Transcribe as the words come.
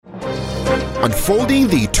unfolding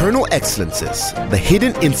the eternal excellences, the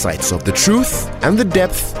hidden insights of the truth, and the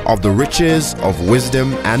depth of the riches of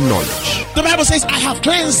wisdom and knowledge. The Bible says, I have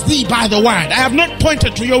cleansed thee by the word. I have not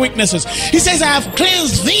pointed to your weaknesses. He says, I have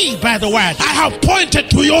cleansed thee by the word. I have pointed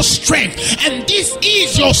to your strength. And this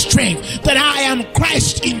is your strength, that I am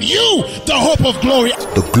Christ in you, the hope of glory.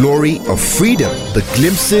 The glory of freedom, the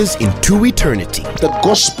glimpses into eternity. The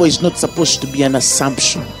gospel is not supposed to be an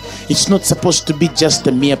assumption. It's not supposed to be just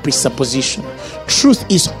a mere presupposition. Truth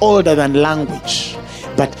is older than language,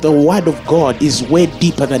 but the word of God is way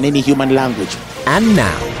deeper than any human language. And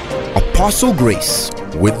now, Apostle Grace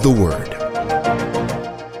with the word.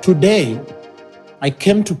 Today, I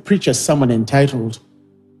came to preach a sermon entitled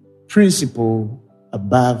Principle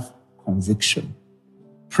Above Conviction.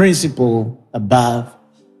 Principle above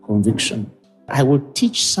conviction. I will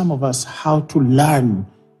teach some of us how to learn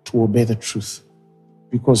to obey the truth.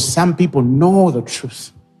 Because some people know the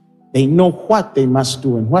truth. They know what they must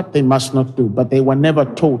do and what they must not do, but they were never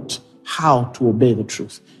taught how to obey the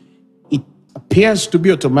truth. It appears to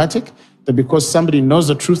be automatic that because somebody knows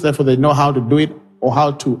the truth, therefore they know how to do it or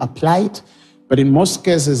how to apply it. But in most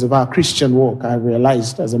cases of our Christian walk, I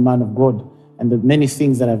realized as a man of God, and the many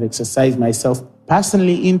things that I've exercised myself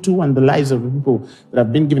personally into and the lives of the people that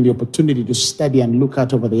I've been given the opportunity to study and look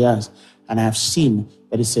at over the years, and I have seen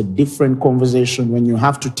that it's a different conversation when you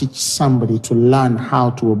have to teach somebody to learn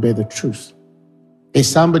how to obey the truth. There's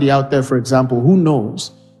somebody out there, for example, who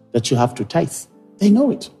knows that you have to tithe. They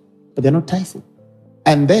know it, but they're not tithing.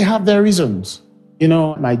 And they have their reasons. You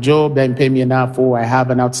know, my job doesn't pay me enough, or I have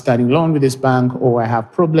an outstanding loan with this bank, or I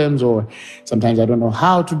have problems, or sometimes I don't know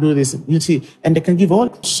how to do this. You see, and they can give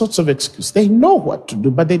all sorts of excuses. They know what to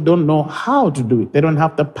do, but they don't know how to do it. They don't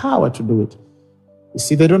have the power to do it. You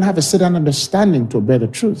see, they don't have a certain understanding to obey the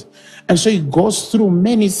truth. And so it goes through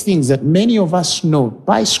many things that many of us know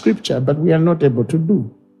by scripture, but we are not able to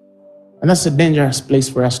do. And that's a dangerous place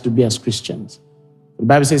for us to be as Christians. The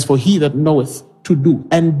Bible says, for he that knoweth to do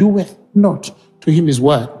and doeth not, to him is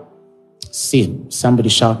what? Sin. Somebody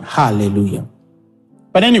shout, hallelujah.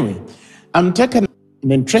 But anyway, I'm taking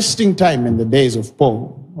an interesting time in the days of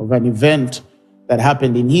Paul, of an event that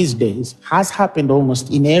happened in his days, has happened almost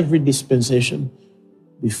in every dispensation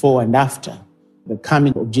before and after the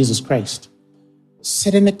coming of Jesus Christ.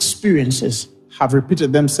 Certain experiences have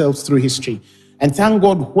repeated themselves through history. And thank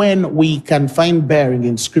God when we can find bearing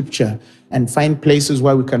in scripture and find places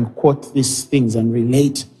where we can quote these things and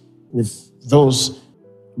relate with those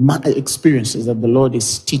experiences that the Lord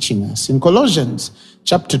is teaching us. In Colossians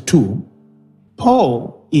chapter 2,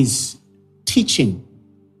 Paul is teaching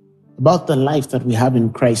about the life that we have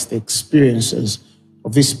in Christ, the experiences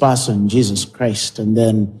of this person, Jesus Christ. And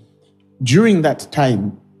then during that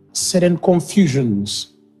time, certain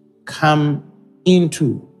confusions come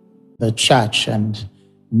into the church, and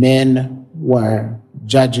men were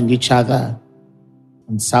judging each other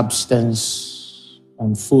on substance,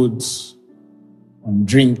 on foods, on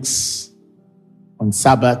drinks, on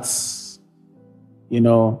Sabbaths. You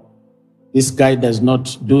know, this guy does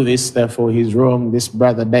not do this, therefore he's wrong. This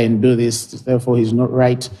brother didn't do this, therefore he's not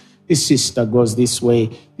right. This sister goes this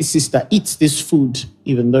way. This sister eats this food,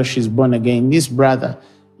 even though she's born again. This brother,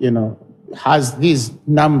 you know, has this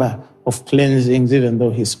number of cleansings, even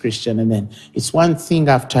though he's Christian. And then it's one thing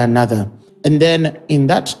after another. And then in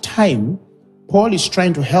that time, Paul is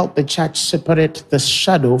trying to help the church separate the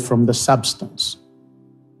shadow from the substance.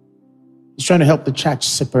 He's trying to help the church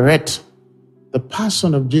separate the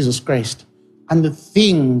person of Jesus Christ and the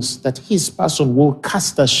things that his person will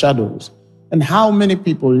cast as shadows. And how many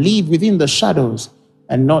people live within the shadows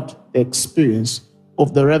and not the experience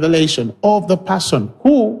of the revelation of the person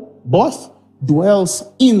who both dwells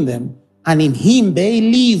in them, and in him they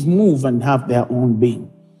live, move, and have their own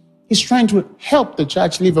being. He's trying to help the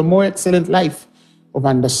church live a more excellent life of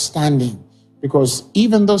understanding, because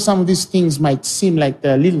even though some of these things might seem like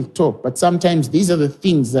they're little talk, but sometimes these are the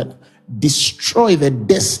things that destroy the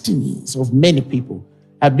destinies of many people.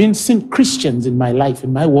 I've been seeing Christians in my life,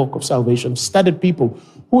 in my walk of salvation, studied people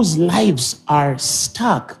whose lives are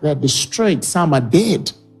stuck, they're destroyed. Some are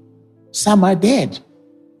dead. Some are dead.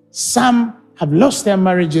 Some have lost their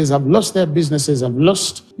marriages, have lost their businesses, have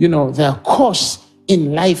lost, their course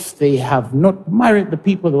in life. They have not married the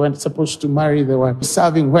people they weren't supposed to marry. They were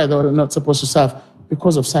serving where they were not supposed to serve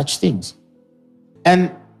because of such things.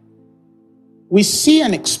 And we see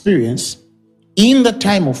an experience in the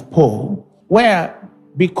time of Paul where,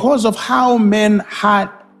 because of how men had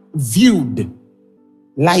viewed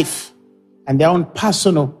life and their own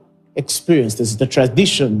personal experiences, the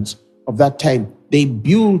traditions of that time, they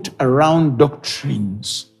built around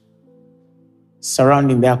doctrines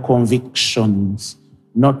surrounding their convictions,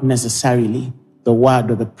 not necessarily the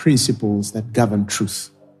word or the principles that govern truth.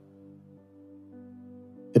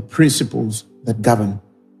 The principles that govern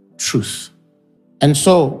truth. And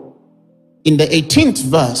so, in the 18th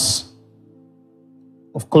verse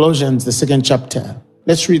of Colossians, the 2nd chapter,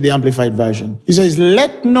 let's read the Amplified Version. He says,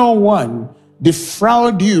 "Let no one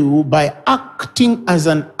defraud you by acting as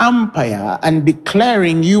an umpire and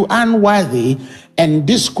declaring you unworthy and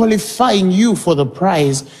disqualifying you for the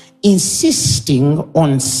prize, insisting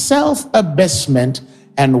on self-abasement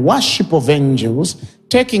and worship of angels,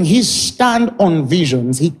 taking his stand on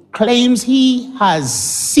visions. He claims he has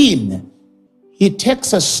seen." He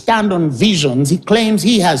takes a stand on visions. He claims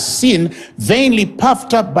he has seen, vainly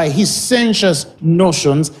puffed up by his sensuous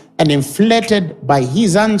notions and inflated by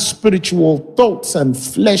his unspiritual thoughts and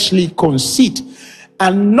fleshly conceit,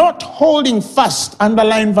 and not holding fast,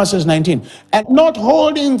 underline verses 19, and not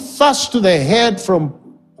holding fast to the head, from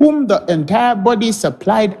whom the entire body,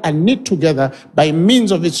 supplied and knit together by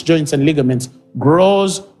means of its joints and ligaments,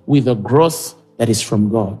 grows with a growth that is from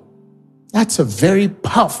God. That's a very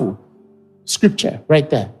powerful scripture right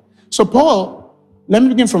there. So Paul, let me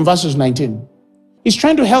begin from verses 19. He's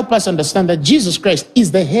trying to help us understand that Jesus Christ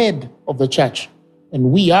is the head of the church,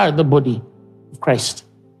 and we are the body of Christ.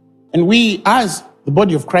 And we, as the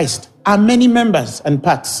body of Christ, are many members and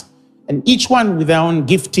parts, and each one with their own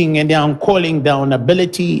gifting and their own calling, their own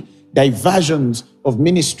ability, diversions of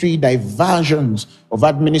ministry, diversions of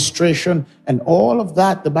administration, and all of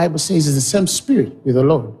that, the Bible says, is the same Spirit with the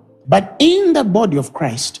Lord. But in the body of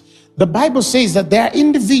Christ, the Bible says that there are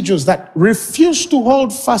individuals that refuse to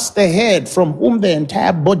hold fast the head, from whom the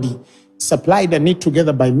entire body, supplied and knit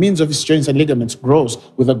together by means of its joints and ligaments, grows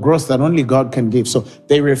with a growth that only God can give. So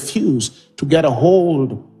they refuse to get a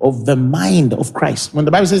hold of the mind of Christ. When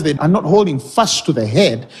the Bible says they are not holding fast to the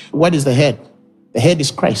head, what is the head? The head is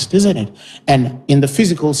Christ, isn't it? And in the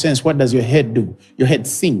physical sense, what does your head do? Your head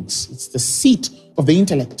thinks. It's the seat of the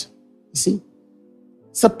intellect. You see?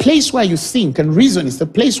 It's a place where you think and reason. It's the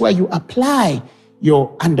place where you apply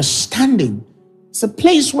your understanding. It's a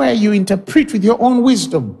place where you interpret with your own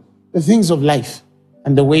wisdom the things of life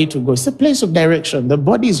and the way to go. It's a place of direction. The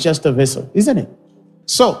body is just a vessel, isn't it?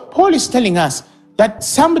 So Paul is telling us that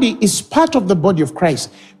somebody is part of the body of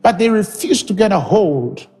Christ, but they refuse to get a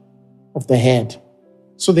hold of the head.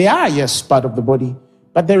 So they are, yes, part of the body,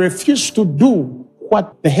 but they refuse to do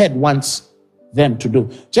what the head wants them to do.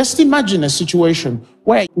 Just imagine a situation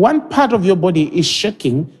where one part of your body is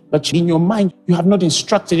shaking, but in your mind, you have not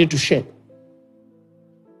instructed it to shake.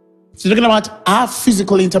 So you're talking about our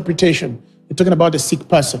physical interpretation. You're talking about a sick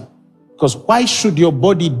person. Because why should your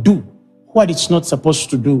body do what it's not supposed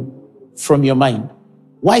to do from your mind?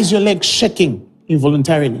 Why is your leg shaking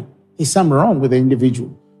involuntarily? There's something wrong with the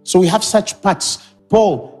individual. So we have such parts.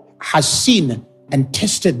 Paul has seen and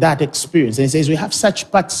tested that experience. And he says we have such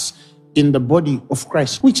parts in the body of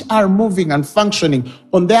Christ, which are moving and functioning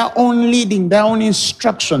on their own leading, their own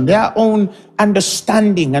instruction, their own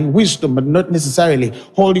understanding and wisdom, but not necessarily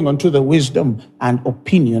holding on to the wisdom and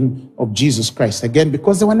opinion of Jesus Christ. Again,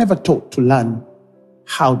 because they were never taught to learn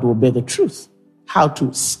how to obey the truth, how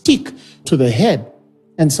to stick to the head.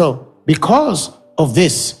 And so, because of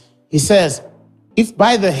this, he says, if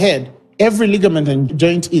by the head, every ligament and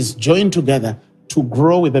joint is joined together to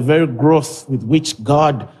grow with the very growth with which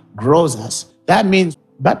God grows us, that means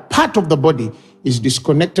that part of the body is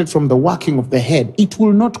disconnected from the working of the head. It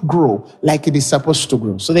will not grow like it is supposed to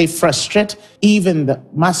grow. So they frustrate even the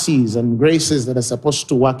mercies and graces that are supposed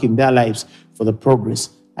to work in their lives for the progress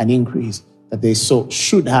and increase that they so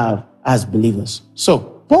should have as believers. So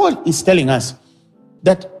Paul is telling us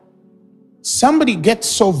that somebody gets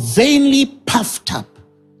so vainly puffed up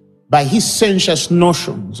by his sensuous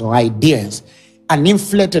notions or ideas and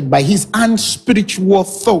inflated by his unspiritual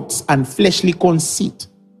thoughts and fleshly conceit,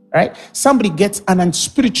 right? Somebody gets an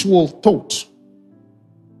unspiritual thought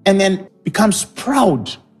and then becomes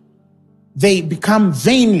proud. They become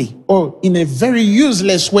vainly, or in a very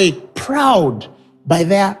useless way, proud by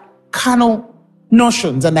their carnal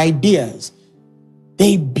notions and ideas.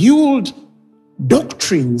 They build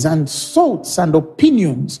doctrines and thoughts and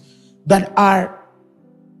opinions that are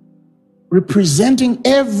representing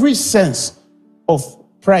every sense of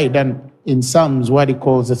pride, and in Psalms, what he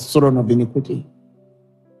calls the throne of iniquity.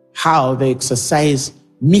 How they exercise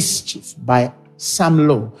mischief by some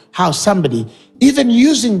law. How somebody, even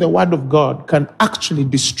using the word of God, can actually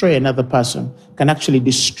destroy another person, can actually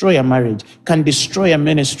destroy a marriage, can destroy a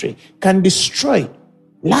ministry, can destroy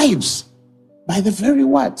lives by the very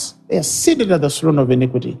words. They are seated at the throne of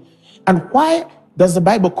iniquity. And why does the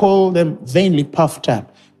Bible call them vainly puffed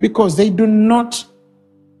up? because they do not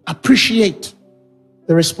appreciate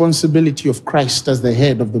the responsibility of Christ as the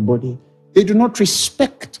head of the body. They do not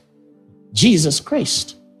respect Jesus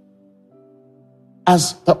Christ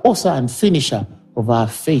as the author and finisher of our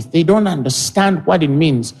faith. They don't understand what it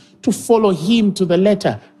means to follow him to the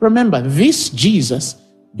letter. Remember, this Jesus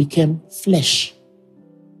became flesh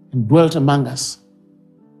and dwelt among us.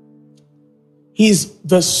 He's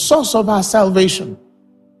the source of our salvation.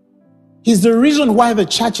 He's the reason why the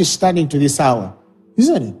church is standing to this hour,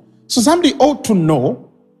 isn't it? So somebody ought to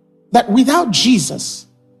know that without Jesus,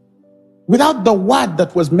 without the word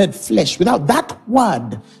that was made flesh, without that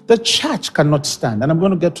word, the church cannot stand. And I'm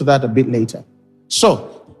going to get to that a bit later.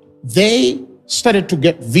 So they started to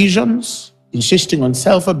get visions, insisting on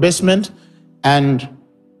self-abasement and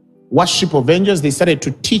worship of angels. They started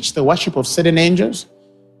to teach the worship of certain angels.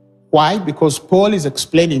 Why? Because Paul is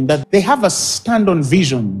explaining that they have a stand on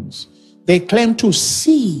visions. They claim to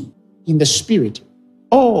see in the spirit.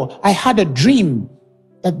 Oh, I had a dream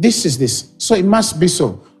that this is this, so it must be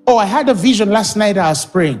so. Oh, I had a vision last night I was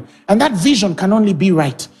praying, and that vision can only be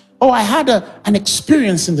right. Oh, I had an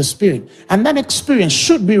experience in the spirit, and that experience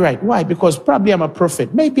should be right. Why? Because probably I'm a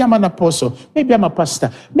prophet, maybe I'm an apostle, maybe I'm a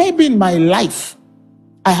pastor, maybe in my life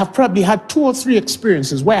I have probably had 2 or 3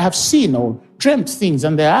 experiences where I have seen or dreamt things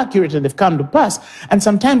and they're accurate and they've come to pass. And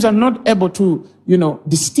sometimes I'm not able to,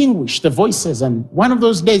 distinguish the voices. And one of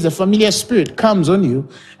those days, a familiar spirit comes on you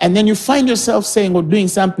and then you find yourself saying or doing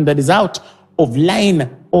something that is out of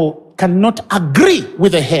line or cannot agree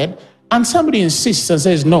with the head. And somebody insists and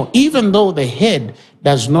says, no, even though the head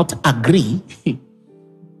does not agree,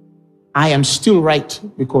 I am still right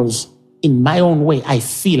because in my own way, I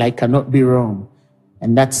feel I cannot be wrong.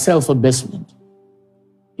 And that's self-abasement.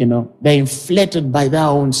 They're inflated by their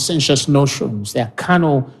own sensuous notions, their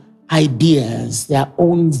carnal ideas, their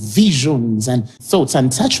own visions and thoughts.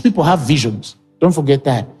 And such people have visions. Don't forget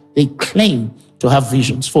that. They claim to have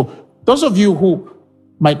visions. For those of you who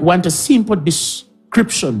might want a simple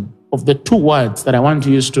description of the 2 words that I want to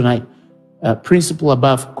use tonight, principle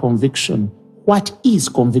above conviction. What is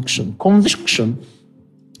conviction? Conviction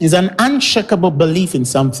is an unshakable belief in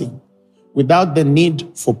something without the need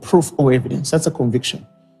for proof or evidence. That's a conviction.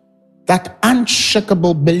 That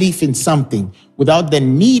unshakable belief in something without the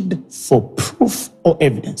need for proof or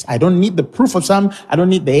evidence. I don't need the proof of some. I don't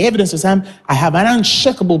need the evidence of some. I have an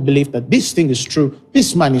unshakable belief that this thing is true.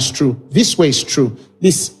 This man is true. This way is true.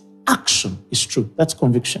 This action is true. That's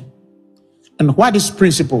conviction. And what is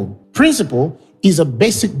principle? Principle is a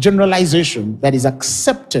basic generalization that is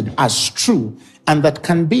accepted as true and that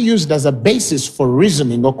can be used as a basis for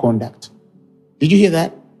reasoning or conduct. Did you hear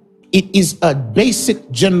that? It is a basic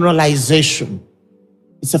generalization.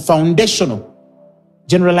 It's a foundational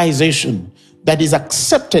generalization that is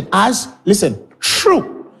accepted as,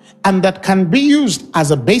 true, and that can be used as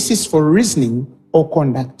a basis for reasoning or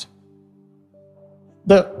conduct.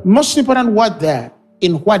 The most important word there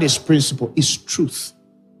in what is principle is truth.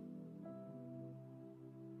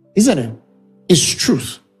 Isn't it? It's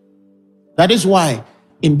truth. That is why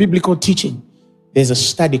in biblical teaching, there's a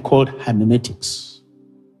study called hermeneutics.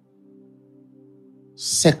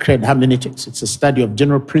 Sacred hermeneutics. It's a study of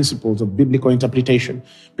general principles of biblical interpretation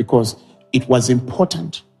because it was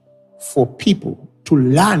important for people to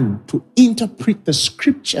learn to interpret the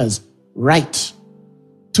scriptures right,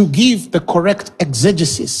 to give the correct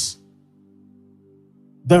exegesis,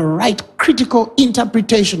 the right critical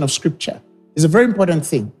interpretation of scripture is a very important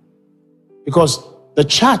thing because the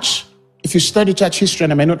church, if you study church history,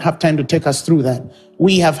 and I may not have time to take us through that,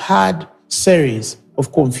 we have had series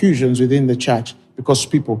of confusions within the church because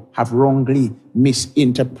people have wrongly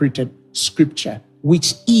misinterpreted scripture,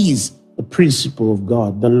 which is the principle of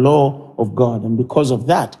God, the law of God. And because of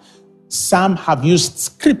that, some have used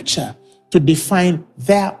scripture to define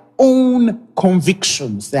their own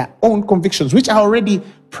convictions, which are already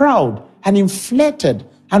proud and inflated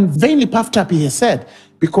and vainly puffed up, he has said,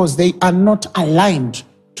 because they are not aligned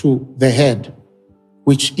to the head,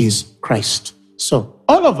 which is Christ. So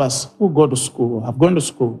all of us who go to school, have gone to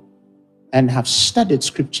school, and have studied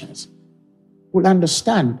scriptures will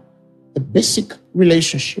understand the basic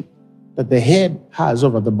relationship that the head has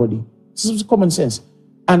over the body. This is common sense.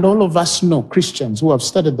 And all of us know, Christians who have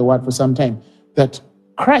studied the word for some time, that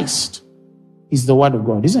Christ is the word of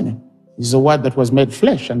God, isn't it? He's the word that was made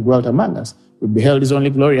flesh and dwelt among us. We beheld his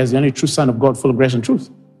only glory as the only true Son of God, full of grace and truth.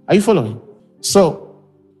 Are you following? So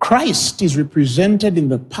Christ is represented in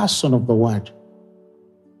the person of the word.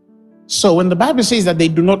 So when the Bible says that they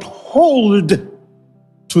do not hold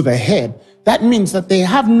to the head, that means that they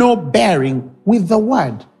have no bearing with the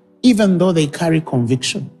word, even though they carry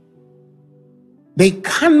conviction. They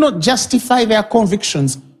cannot justify their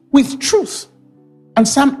convictions with truth. And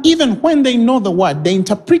some, even when they know the word, they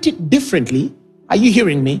interpret it differently. Are you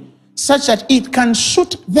hearing me? Such that it can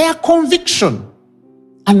suit their conviction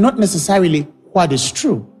and not necessarily what is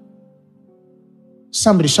true.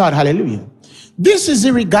 Somebody shout hallelujah. This is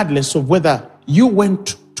regardless of whether you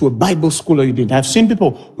went to a Bible school or you didn't. I've seen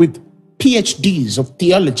people with PhDs of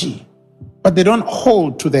theology, but they don't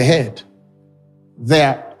hold to the head.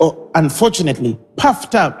 They're unfortunately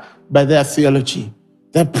puffed up by their theology.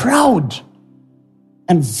 They're proud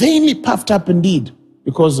and vainly puffed up indeed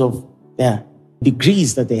because of their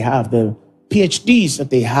degrees that they have, the PhDs that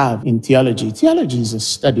they have in theology. Theology is a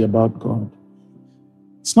study about God.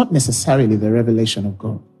 It's not necessarily the revelation of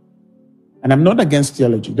God. And I'm not against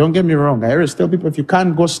theology. Don't get me wrong. I always tell people, if you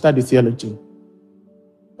can't go study theology.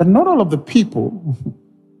 But not all of the people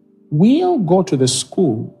will go to the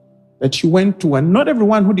school that you went to, and not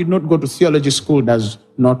everyone who did not go to theology school does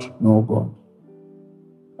not know God.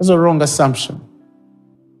 That's a wrong assumption.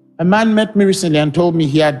 A man met me recently and told me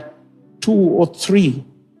he had 2 or 3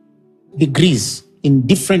 degrees in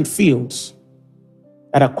different fields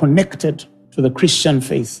that are connected to the Christian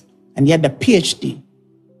faith. And he had a PhD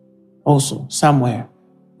also somewhere.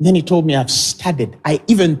 And then he told me, I've studied. I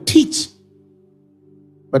even teach.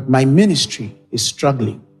 But my ministry is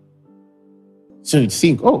struggling. So you'd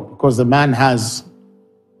think, oh, because the man has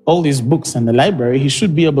all these books in the library, he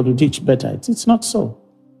should be able to teach better. It's not so.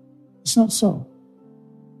 It's not so.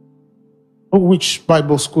 Which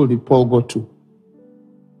Bible school did Paul go to?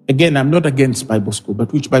 Again, I'm not against Bible school,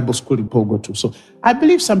 but which Bible school did Paul go to? So I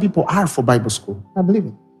believe some people are for Bible school. I believe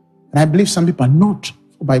it. And I believe some people are not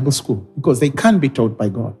for Bible school because they can't be taught by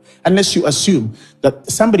God. Unless you assume that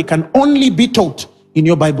somebody can only be taught in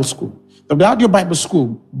your Bible school. That without your Bible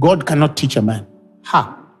school, God cannot teach a man.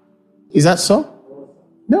 Is that so?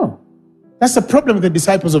 No. That's the problem with the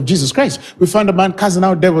disciples of Jesus Christ. We found a man casting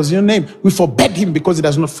out devils in your name. We forbade him because he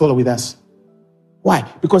does not follow with us. Why?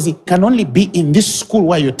 Because he can only be in this school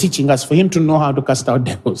where you're teaching us for him to know how to cast out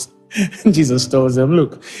devils. Jesus tells them,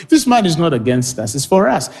 look, this man is not against us, it's for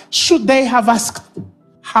us. Should they have asked him,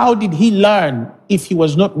 how did he learn if he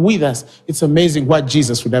was not with us? It's amazing what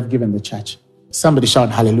Jesus would have given the church. Somebody shout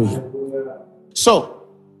hallelujah. So,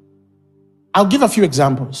 I'll give a few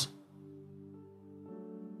examples.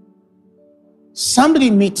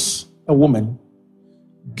 Somebody meets a woman,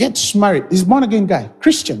 gets married, is born again guy,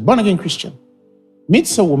 Christian, born again Christian.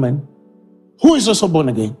 Meets a woman who is also born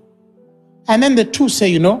again. And then the two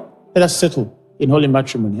say, let us settle in holy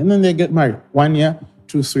matrimony. And then they get married. 1 year,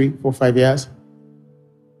 2, 3, 4, 5 years.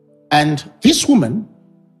 And this woman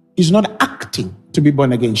is not acting to be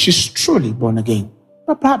born again. She's truly born again.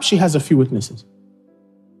 But perhaps she has a few weaknesses.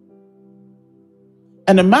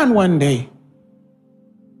 And a man one day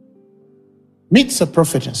meets a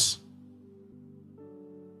prophetess.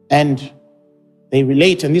 And they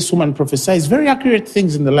relate, and this woman prophesies very accurate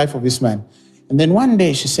things in the life of this man. And then one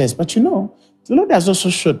day she says, but the Lord has also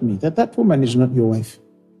showed me that woman is not your wife.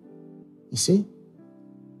 You see?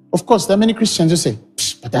 Of course, there are many Christians who say,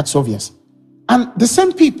 but that's obvious. And the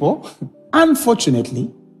same people,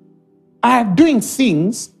 unfortunately, are doing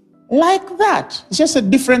things like that. It's just a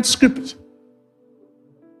different script.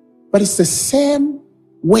 But it's the same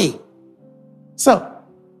way. So,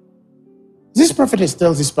 this prophetess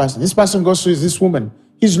tells this person goes to this woman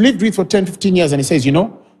he's lived with for 10, 15 years, and he says, you're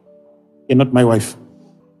not my wife.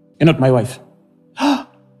 You're not my wife.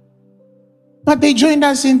 But they joined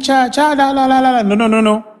us in church.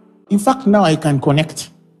 No. In fact, now I can connect.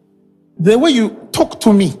 The way you talk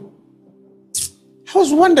to me, I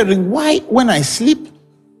was wondering why when I sleep,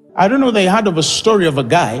 I don't know, they heard of a story of a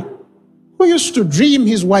guy who used to dream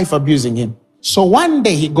his wife abusing him. So one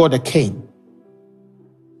day he got a cane.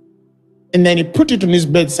 And then he put it on his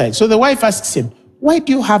bedside. So the wife asks him, why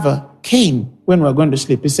do you have a cane when we're going to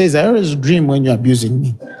sleep? He says, I always dream when you're abusing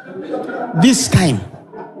me. This time,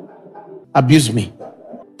 abuse me.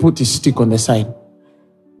 Put his stick on the side.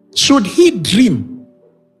 Should he dream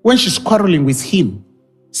when she's quarreling with him?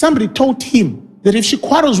 Somebody told him that if she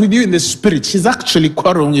quarrels with you in the spirit, she's actually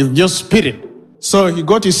quarreling with your spirit. So he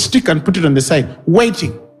got his stick and put it on the side,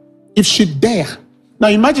 waiting. If she dare. Now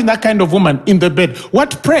imagine that kind of woman in the bed.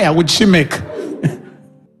 What prayer would she make?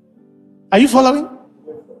 Are you following?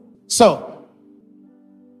 So,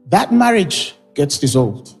 that marriage gets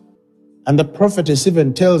dissolved. And the prophetess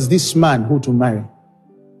even tells this man who to marry.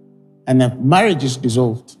 And the marriage is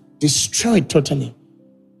dissolved, destroyed totally.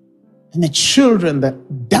 And the children, the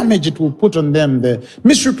damage it will put on them, the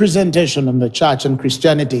misrepresentation on the church and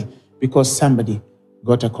Christianity, because somebody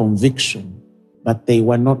got a conviction, but they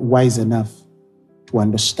were not wise enough to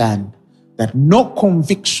understand that no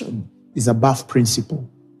conviction is above principle.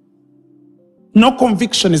 No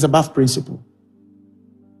conviction is above principle.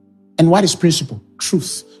 And what is principle?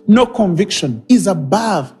 Truth. No conviction is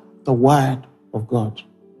above the word of God.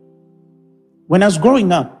 When I was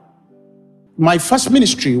growing up, my first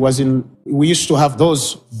ministry was we used to have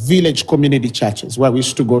those village community churches where we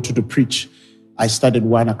used to go to preach. I started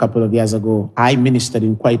one a couple of years ago. I ministered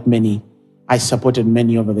in quite many. I supported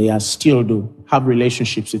many over the years, still do, have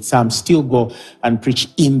relationships with some, still go and preach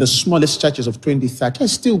in the smallest churches of 20, 30. I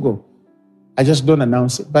still go. I just don't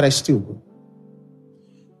announce it, but I still go.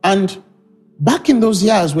 And back in those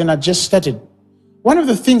years when I just started, one of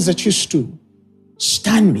the things that used to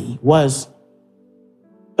stand me was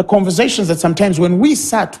the conversations that sometimes when we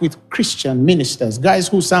sat with Christian ministers,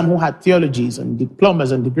 guys some who had theologies and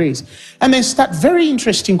diplomas and degrees, and they start very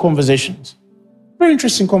interesting conversations. Very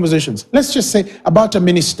interesting conversations. Let's just say about a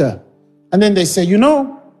minister. And then they say,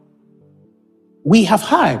 we have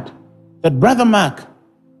heard that Brother Mark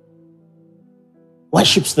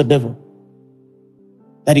worships the devil.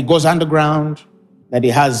 That he goes underground, that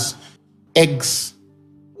he has eggs.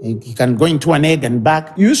 He can go into an egg and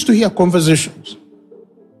back. You used to hear conversations.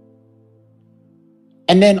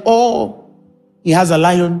 And then, he has a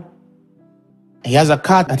lion. He has a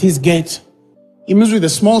cat at his gate. He moves with a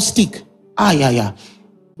small stick. Yeah.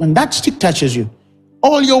 When that stick touches you,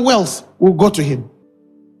 all your wealth will go to him.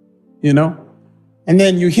 And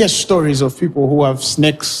then you hear stories of people who have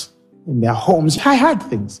snakes in their homes. I heard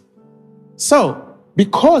things. So,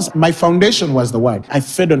 because my foundation was the word, I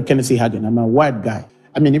fed on Kenneth E. Hagin. I'm a word guy.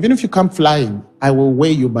 I mean, even if you come flying, I will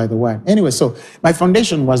weigh you by the word. Anyway, so my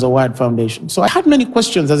foundation was a word foundation. So I had many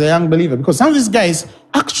questions as a young believer because some of these guys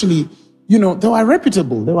actually, they were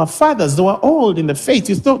reputable. They were fathers. They were old in the faith.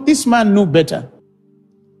 You thought this man knew better.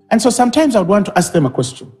 And so sometimes I would want to ask them a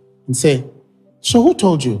question and say, so who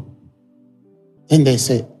told you? And they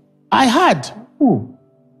say, I heard. Who?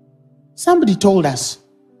 Somebody told us.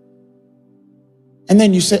 And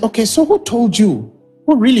then you say, okay, so who told you?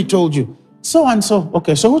 Who really told you? So and so.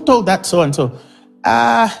 Okay, so who told that so and so?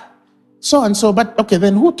 So and so. But okay,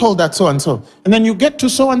 then who told that so and so? And then you get to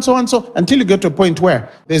so and so and so until you get to a point where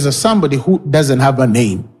there's somebody who doesn't have a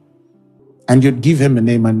name. And you'd give him a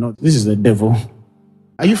name and know this is the devil.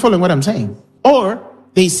 Are you following what I'm saying? Or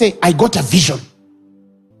they say, I got a vision.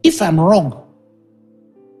 If I'm wrong,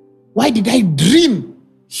 why did I dream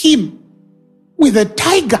him with a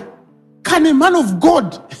tiger? Can a man of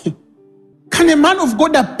God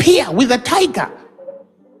appear with a tiger?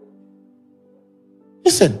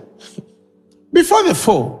 Listen, before the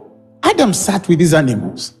fall, Adam sat with his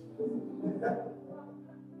animals.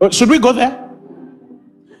 Should we go there?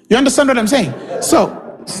 You understand what I'm saying? So,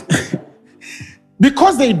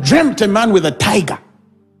 because they dreamt a man with a tiger,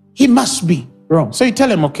 he must be wrong. So you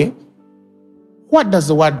tell him, okay, what does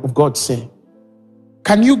the word of God say?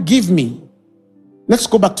 Can you give me, let's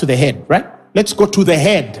go back to the head, right? Let's go to the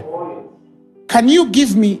head. Can you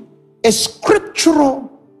give me a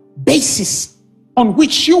scriptural basis on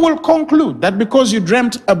which you will conclude that because you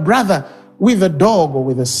dreamt a brother with a dog or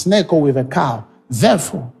with a snake or with a cow,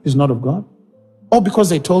 therefore is not of God? Or because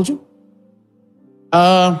they told you?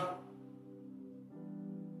 I'll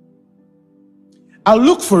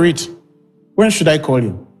look for it. When should I call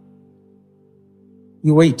you?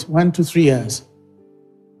 You wait 1 to 3 years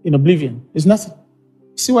in oblivion. There's nothing.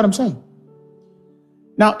 See what I'm saying?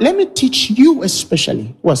 Now, let me teach you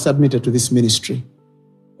especially who are submitted to this ministry.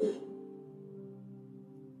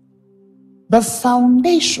 The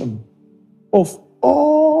foundation of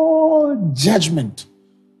all judgment,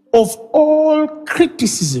 of all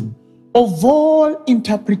criticism, of all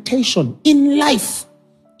interpretation in life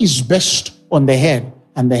is based on the head,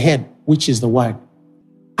 and the head, which is the word.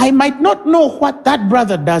 I might not know what that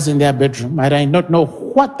brother does in their bedroom. I might not know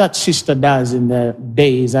what that sister does in their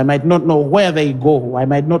days. I might not know where they go. I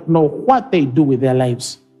might not know what they do with their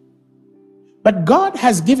lives. But God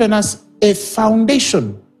has given us a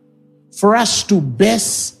foundation for us to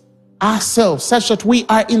base ourselves such that we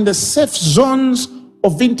are in the safe zones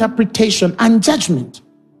of interpretation and judgment.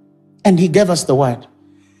 And he gave us the word.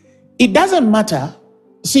 It doesn't matter.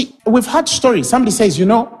 See, we've heard stories. Somebody says,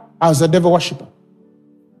 I was a devil worshiper.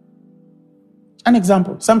 An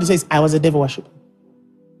example. Somebody says, I was a devil worshiper.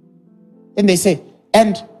 And they say,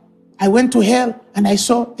 and I went to hell and I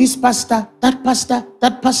saw this pastor, that pastor,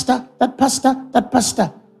 that pastor, that pastor, that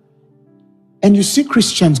pastor. And you see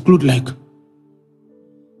Christians glued like,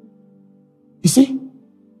 you see?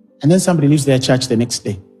 And then somebody leaves their church the next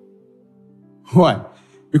day. Why?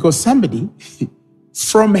 Because somebody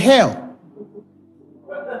from hell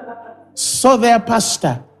saw their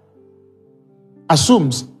pastor,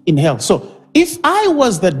 assumes in hell. So if I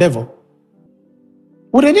was the devil,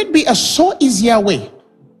 wouldn't it be a so easier way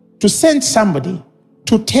to send somebody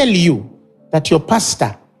to tell you that your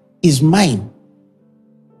pastor is mine?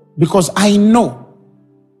 Because I know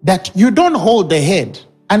that you don't hold the head,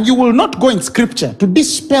 and you will not go in scripture to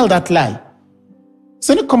dispel that lie.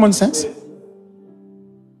 Isn't it common sense?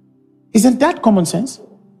 Isn't that common sense?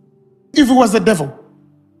 If it was the devil,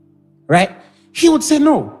 right? He would say,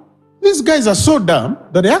 no, these guys are so dumb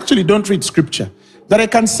that they actually don't read scripture, that I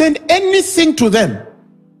can send anything to them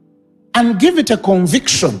and give it a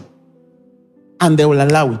conviction, and they will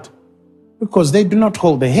allow it because they do not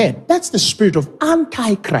hold the head. That's the spirit of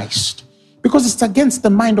Antichrist, because it's against the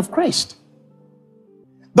mind of Christ.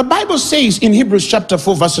 The Bible says in Hebrews chapter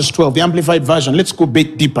 4 verses 12, the Amplified Version, let's go a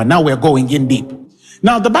bit deeper. Now we're going in deep.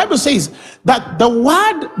 Now the Bible says that the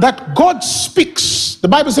word that God speaks, the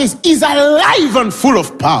Bible says, is alive and full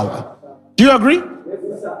of power. Do you agree?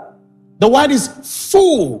 Yes, sir. The word is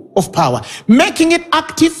full of power, making it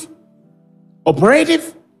active,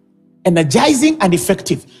 operative, energizing, and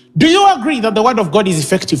effective. Do you agree that the word of God is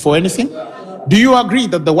effective for anything? Do you agree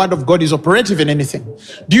that the word of God is operative in anything?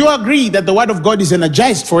 Do you agree that the word of God is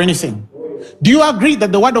energized for anything? Do you agree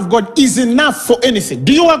that the word of God is enough for anything?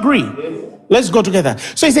 Do you agree? Let's go together.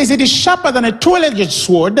 So it says it is sharper than a two-edged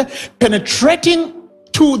sword, penetrating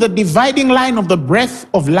to the dividing line of the breath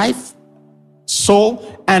of life,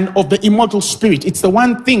 soul, and of the immortal spirit. It's the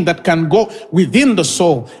one thing that can go within the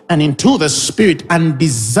soul and into the spirit and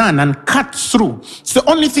discern and cut through. It's the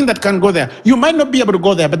only thing that can go there. You might not be able to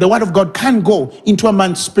go there, but the word of God can go into a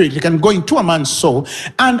man's spirit. It can go into a man's soul,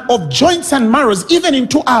 and of joints and marrows, even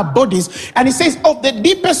into our bodies. And it says of the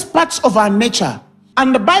deepest parts of our nature.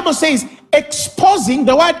 And the Bible says exposing,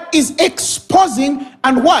 the word is exposing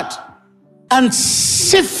and what? And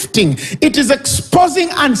sifting. It is exposing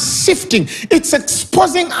and sifting. It's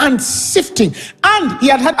exposing and sifting. And he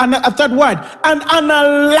had a third word, and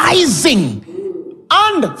analyzing.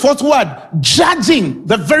 And fourth word, judging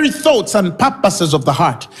the very thoughts and purposes of the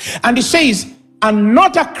heart. And he says, and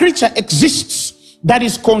not a creature exists that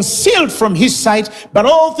is concealed from his sight, but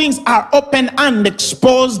all things are open and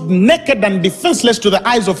exposed, naked and defenseless to the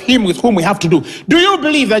eyes of him with whom we have to do. Do you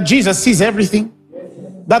believe that Jesus sees everything?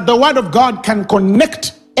 That the word of God can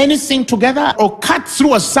connect anything together or cut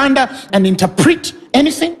through asunder and interpret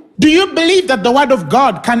anything? Do you believe that the word of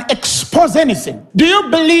God can expose anything? Do you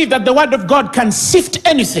believe that the word of God can sift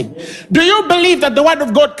anything? Do you believe that the word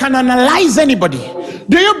of God can analyze anybody?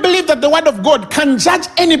 Do you believe that the word of God can judge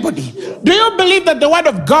anybody? Do you believe that the word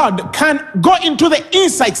of God can go into the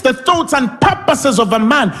insights, the thoughts and purposes of a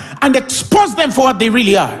man and expose them for what they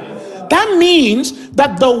really are? That means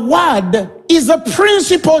that the word is a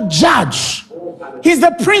principal judge. He's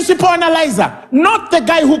the principal analyzer, not the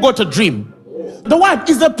guy who got a dream. The word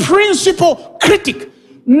is the principal critic,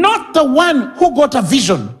 not the one who got a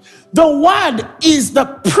vision. The word is the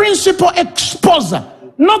principal exposer,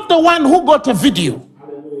 not the one who got a video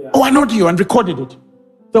or an audio and recorded it.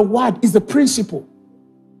 The word is the principal.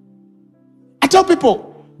 I tell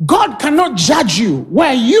people, God cannot judge you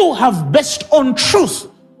where you have based on truth.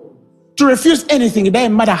 To refuse anything, it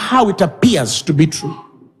doesn't matter how it appears to be true.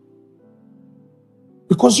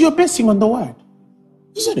 Because you're basing on the word.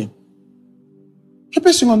 Isn't it? You're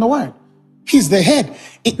basing on the word. He's the head.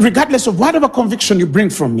 Regardless of whatever conviction you bring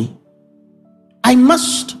from me, I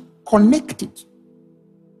must connect it.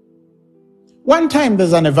 One time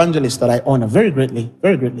there's an evangelist that I honor very greatly,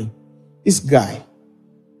 very greatly. This guy.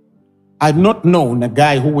 I've not known a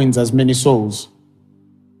guy who wins as many souls,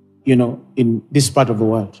 in this part of the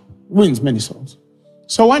world. Wins many souls.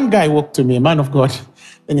 So one guy walked to me, a man of God,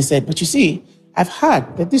 and he said, but you see, I've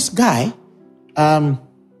heard that this guy,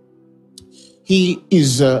 he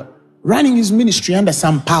is running his ministry under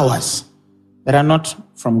some powers that are not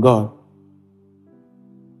from God.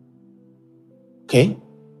 Okay?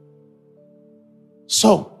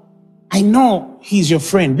 So, I know he's your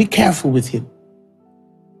friend. Be careful with him.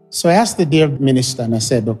 So I asked the dear minister and I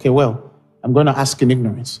said, okay, well, I'm going to ask in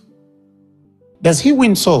ignorance. Does he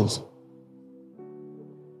win souls?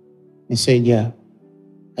 He said, yeah.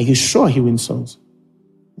 Are you sure he wins souls?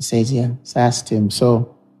 He says, yeah. So I asked him,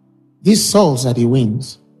 so these souls that he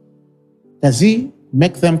wins, does he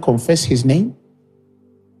make them confess his name?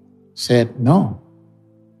 He said, no.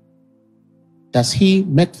 Does he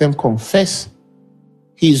make them confess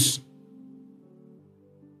his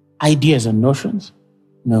ideas and notions?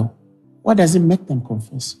 No. What does he make them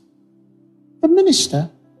confess? The minister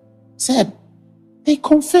said, they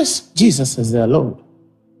confess Jesus as their Lord.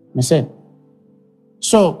 And I said,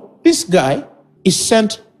 so this guy is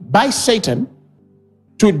sent by Satan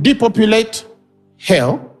to depopulate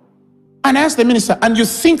hell And I asked the minister, and you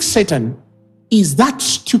think Satan is that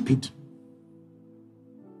stupid?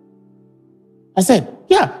 I said,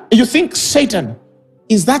 yeah, you think Satan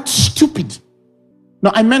is that stupid?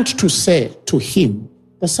 No, I meant to say to him,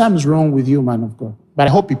 there's something wrong with you, man of God. But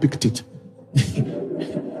I hope he picked it.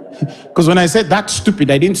 Because when I said that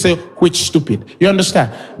stupid, I didn't say which stupid. You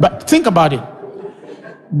understand? But think about it.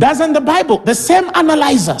 Doesn't the Bible, the same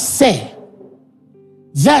analyzer, say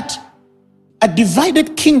that a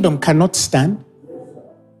divided kingdom cannot stand?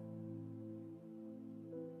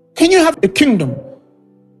 Can you have a kingdom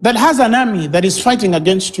that has an army that is fighting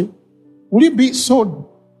against you? Will you be so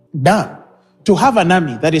dumb to have an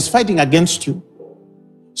army that is fighting against you?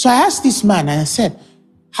 So I asked this man and I said,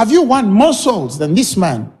 have you won more souls than this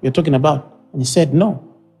man you're talking about? And he said,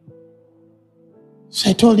 no. So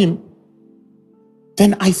I told him,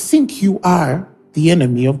 then I think you are the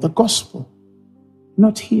enemy of the gospel,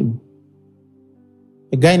 not him.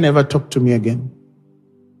 The guy never talked to me again.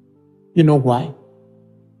 You know why?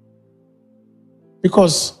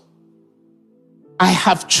 Because I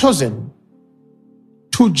have chosen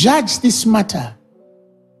to judge this matter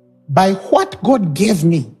by what God gave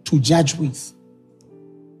me to judge with.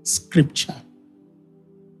 Scripture.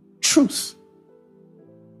 Truth.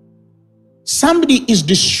 Somebody is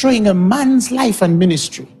destroying a man's life and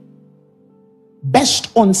ministry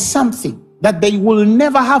based on something that they will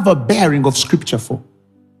never have a bearing of Scripture for.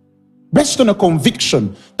 Based on a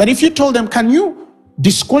conviction that if you told them, can you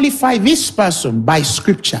disqualify this person by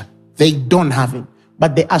Scripture? They don't have it.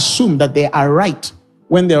 But they assume that they are right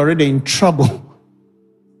when they're already in trouble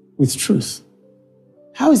with truth.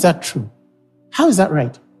 How is that true? How is that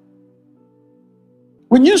right?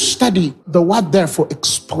 When you study the word there for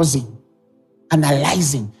exposing,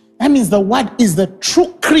 analyzing, that means the word is the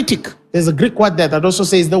true critic. There's a Greek word there that also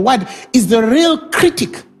says the word is the real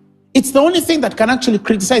critic. It's the only thing that can actually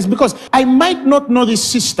criticize, because I might not know this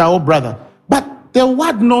sister or brother, but the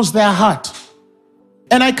word knows their heart.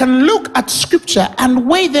 And I can look at Scripture and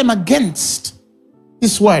weigh them against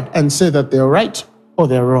this word and say that they're right or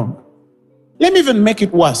they're wrong. Let me even make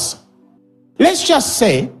it worse. Let's just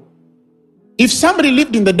say, if somebody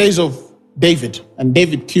lived in the days of David and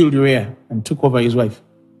David killed Uriah and took over his wife,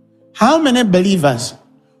 how many believers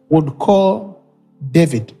would call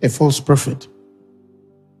David a false prophet?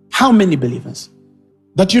 How many believers?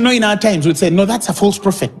 That in our times would say, no, that's a false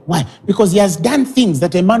prophet. Why? Because he has done things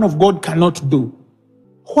that a man of God cannot do.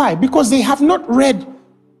 Why? Because they have not read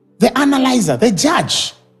the analyzer, the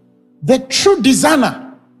judge, the true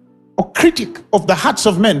discerner or critic of the hearts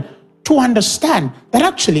of men, to understand that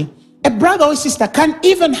actually a brother or sister can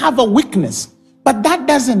even have a weakness, but that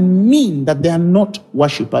doesn't mean that they are not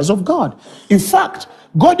worshippers of God. In fact,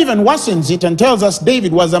 God even worsens it and tells us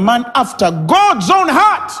David was a man after God's own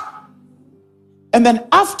heart. And then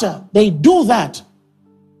after they do that,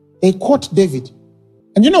 they quote David.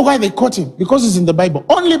 And you know why they quote him? Because it's in the Bible.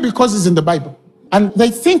 Only because it's in the Bible. And they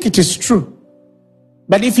think it is true.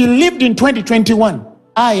 But if he lived in 2021,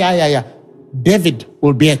 David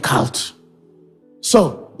will be a cult.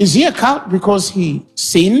 So, is he a cult because he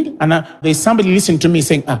sinned? And there's somebody listening to me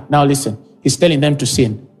saying, now listen, he's telling them to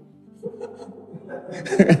sin.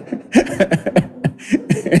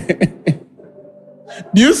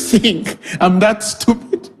 Do you think I'm that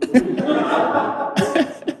stupid?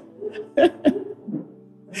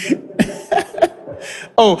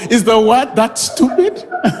 Oh, is the word that stupid?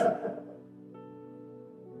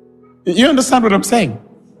 You understand what I'm saying?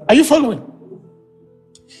 Are you following?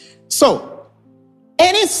 So,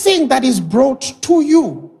 anything that is brought to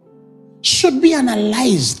you should be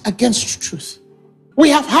analyzed against truth. We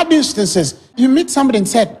have had instances. You meet somebody and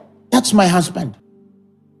said, that's my husband.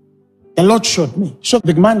 The Lord showed me. So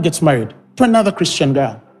the man gets married to another Christian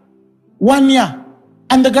girl. 1 year.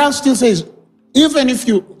 And the girl still says, even if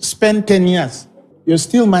you spend 10 years, you're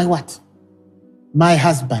still my what? My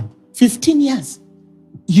husband. 15 years.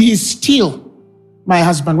 He is still my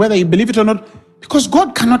husband, whether you believe it or not, because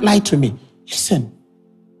God cannot lie to me. Listen,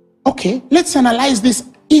 okay, let's analyze this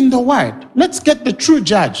in the word. Let's get the true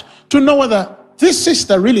judge to know whether this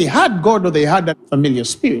sister really had God or they had a familiar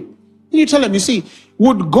spirit. And you tell them, you see,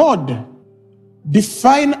 would God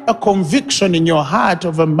define a conviction in your heart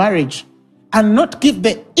of a marriage and not give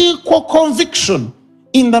the equal conviction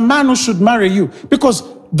in the man who should marry you? Because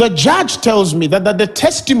the judge tells me that the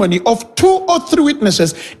testimony of 2 or 3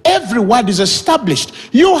 witnesses, every word is established.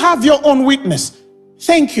 You have your own witness.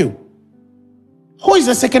 Thank you. Who is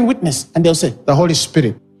the second witness? And they'll say, the Holy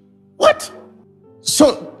Spirit. What?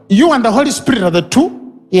 So you and the Holy Spirit are the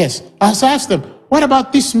 2? Yes. So I asked them, what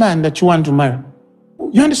about this man that you want to marry?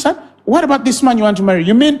 You understand? What about this man you want to marry?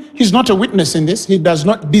 You mean he's not a witness in this? He does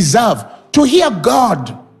not deserve to hear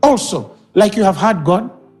God also, like you have heard God,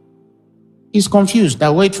 he's confused. I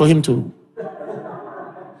wait for him to.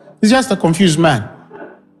 He's just a confused man.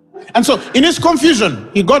 And so in his confusion,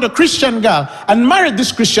 he got a Christian girl and married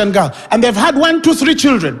this Christian girl. And they've had 1, 2, 3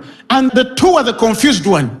 children. And the 2 are the confused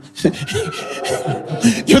one.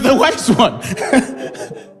 You're the wise one.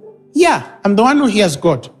 Yeah, I'm the one who hears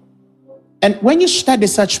God. And when you study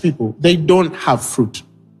such people, they don't have fruit.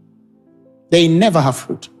 They never have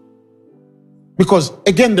fruit. Because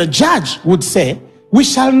again, the judge would say, we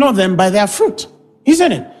shall know them by their fruit.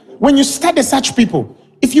 Isn't it? When you study such people,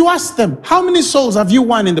 if you ask them, how many souls have you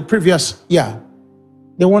won in the previous year?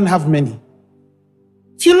 They won't have many.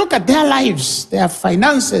 If you look at their lives, their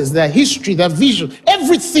finances, their history, their vision,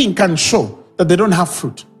 everything can show that they don't have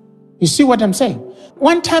fruit. You see what I'm saying?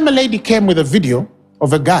 One time a lady came with a video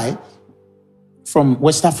of a guy from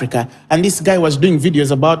West Africa, and this guy was doing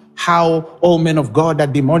videos about how all men of God are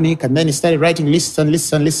demonic, and then he started writing lists and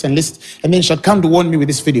lists and lists and lists, and then she had come to warn me with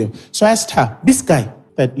this video. So I asked her, this guy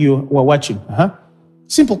that you were watching,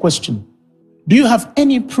 simple question. Do you have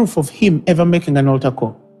any proof of him ever making an altar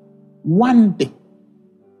call? One day.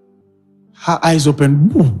 Her eyes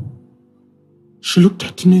opened. Boom. She looked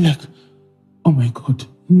at me like, oh my God,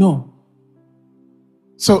 no.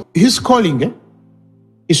 So his calling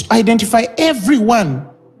is to identify everyone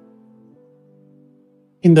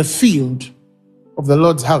in the field of the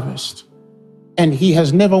Lord's harvest. And he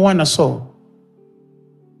has never won a soul.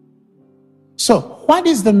 So, what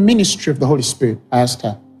is the ministry of the Holy Spirit? I asked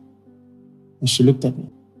her. And she looked at me.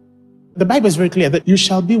 The Bible is very clear that you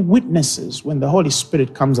shall be witnesses when the Holy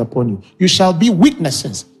Spirit comes upon you. You shall be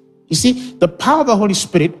witnesses. You see, the power of the Holy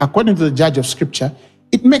Spirit, according to the judge of Scripture,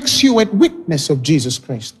 it makes you a witness of Jesus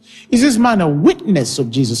Christ. Is this man a witness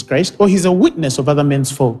of Jesus Christ, or he's a witness of other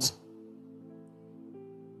men's faults?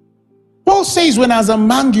 Paul says, when I was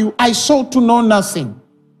among you, I sought to know nothing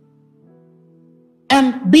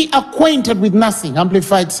and be acquainted with nothing,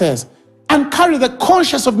 Amplified says, and carry the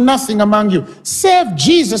conscience of nothing among you, save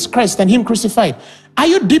Jesus Christ and him crucified. Are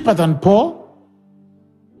you deeper than Paul?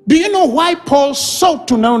 Do you know why Paul sought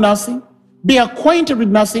to know nothing, be acquainted with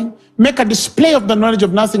nothing, make a display of the knowledge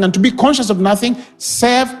of nothing, and to be conscious of nothing,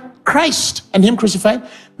 save Christ and him crucified?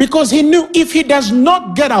 Because he knew if he does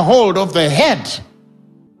not get a hold of the head,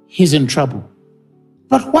 he's in trouble.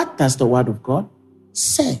 But what does the word of God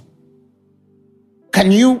say? Can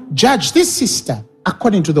you judge this sister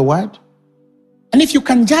according to the word? And if you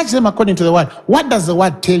can judge them according to the word, what does the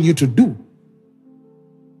word tell you to do?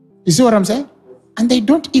 You see what I'm saying? And they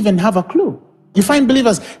don't even have a clue. You find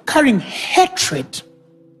believers carrying hatred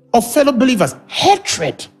of fellow believers.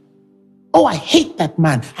 Hatred. Oh, I hate that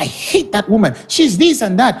man. I hate that woman. She's this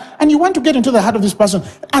and that. And you want to get into the heart of this person.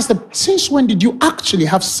 Ask them, since when did you actually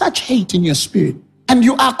have such hate in your spirit? And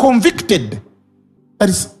you are convicted that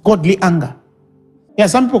it's godly anger. Yeah,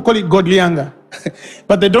 some people call it godly anger.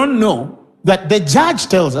 But they don't know that the judge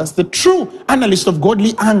tells us, the true analyst of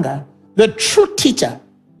godly anger, the true teacher,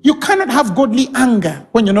 you cannot have godly anger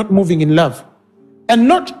when you're not moving in love. And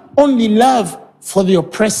not only love for the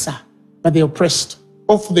oppressor, but the oppressed.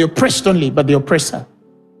 Or for the oppressed only, but the oppressor.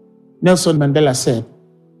 Nelson Mandela said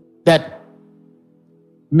that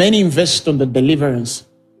many invest on the deliverance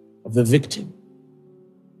of the victim.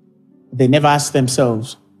 They never ask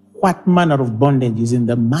themselves, what manner of bondage is in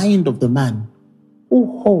the mind of the man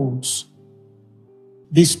who holds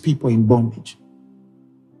these people in bondage?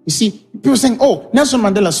 You see, people saying, oh, Nelson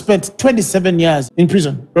Mandela spent 27 years in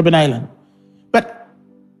prison, Robben Island. But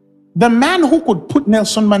the man who could put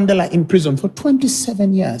Nelson Mandela in prison for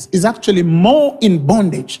 27 years is actually more in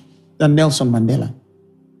bondage than Nelson Mandela.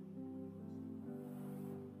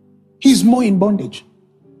 He's more in bondage.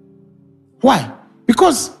 Why?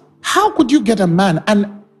 Because how could you get a man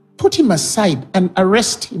and put him aside and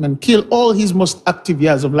arrest him and kill all his most active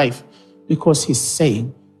years of life? Because he's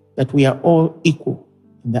saying that we are all equal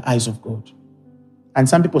in the eyes of God. And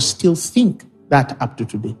some people still think that up to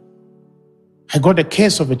today. I got a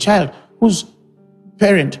case of a child whose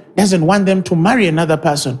parent doesn't want them to marry another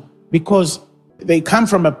person because they come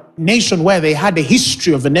from a nation where they had a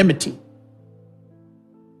history of enmity.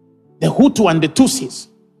 The Hutu and the Tutsis.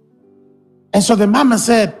 And so the mama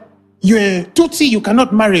said, you're a Tutsi, you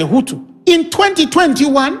cannot marry a Hutu. In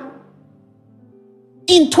 2021,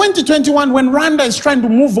 when Rwanda is trying to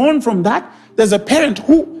move on from that, there's a parent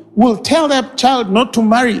who will tell their child not to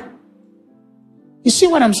marry. You see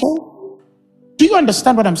what I'm saying? Do you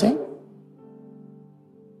understand what I'm saying?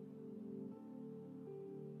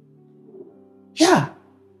 Yeah.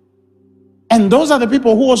 And those are the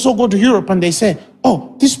people who also go to Europe and they say,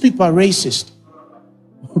 oh, these people are racist.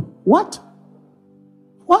 What?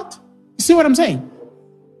 What? See what I'm saying?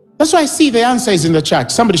 That's why I see the answer is in the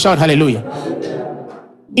chat. Somebody shout hallelujah.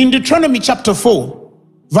 In Deuteronomy chapter 4,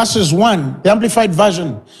 verses 1, the Amplified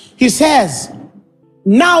Version, he says,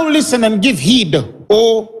 now listen and give heed,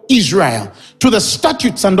 O Israel, to the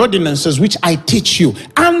statutes and ordinances which I teach you,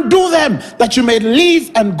 and do them, that you may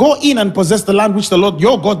live and go in and possess the land which the Lord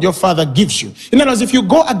your God, your Father, gives you. In other words, if you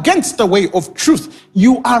go against the way of truth,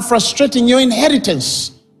 you are frustrating your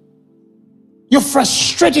inheritance. You're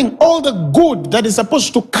frustrating all the good that is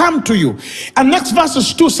supposed to come to you. And next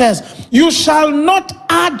verses 2 says, you shall not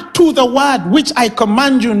add to the word which I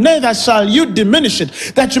command you, neither shall you diminish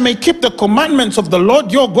it, that you may keep the commandments of the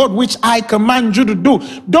Lord your God, which I command you to do.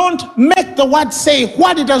 Don't make the word say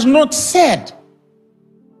what it has not said.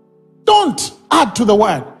 Don't add to the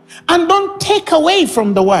word. And don't take away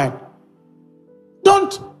from the word.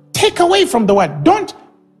 Don't take away from the word.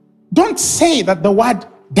 Don't say that the word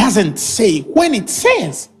doesn't say when it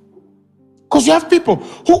says. Because you have people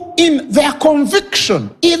who in their conviction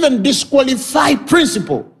even disqualify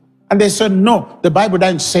principle, and they say no, the Bible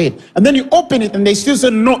doesn't say it. And then you open it and they still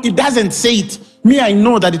say no, it doesn't say it. Me, I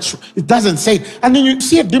know that it doesn't say it. And then you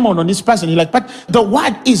see a demon on this person, you're like, but the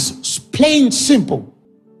word is plain simple.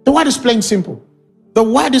 The word is plain simple. The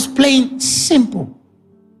word is plain simple.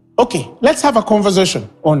 Okay, let's have a conversation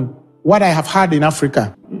on what I have heard in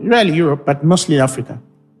Africa, rarely Europe, but mostly Africa.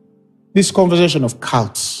 This conversation of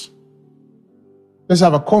cults. Let's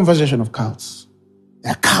have a conversation of cults.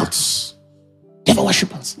 They're cults. Devil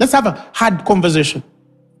worshippers. Let's have a hard conversation.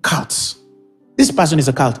 Cults. This person is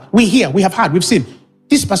a cult. We have heard, we've seen.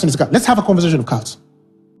 This person is a cult. Let's have a conversation of cults.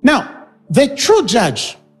 Now, the true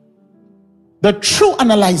judge, the true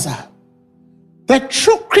analyzer, the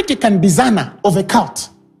true critic and designer of a cult.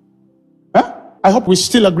 I hope we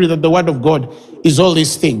still agree that the word of God is all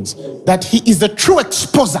these things. That he is the true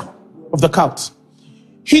exposer of the cult.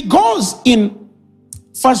 He goes in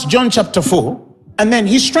 1 John chapter 4, and then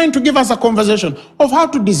he's trying to give us a conversation of how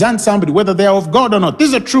to discern somebody, whether they are of God or not. This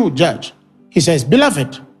is a true judge. He says,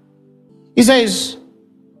 beloved, he says,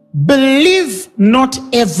 believe not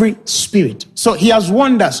every spirit. So he has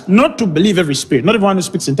warned us not to believe every spirit. Not everyone who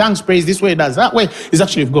speaks in tongues prays this way, does that way, is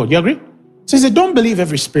actually of God. You agree? So he said, don't believe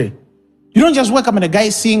every spirit. You don't just wake up and a guy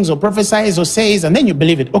sings or prophesies or says and then you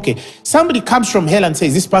believe it. Okay, somebody comes from hell and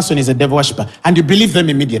says this person is a devil worshiper and you believe them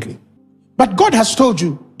immediately. But God has told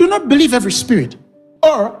you, do not believe every spirit.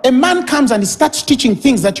 Or a man comes and he starts teaching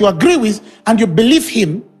things that you agree with and you believe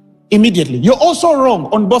him immediately. You're also wrong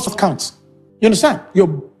on both counts. You understand?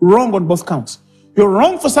 You're wrong on both counts. You're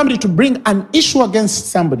wrong for somebody to bring an issue against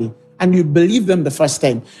somebody and you believe them the first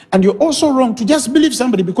time. And you're also wrong to just believe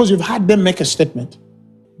somebody because you've heard them make a statement.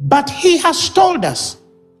 But he has told us,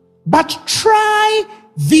 but try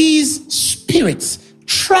these spirits.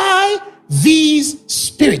 Try these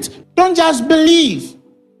spirits. Don't just believe.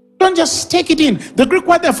 Don't just take it in. The Greek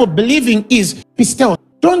word there for believing is pisteo.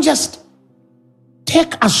 Don't just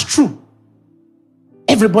take as true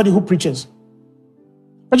everybody who preaches.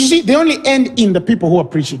 But you see, they only end in the people who are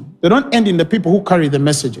preaching. They don't end in the people who carry the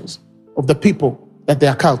messages of the people that they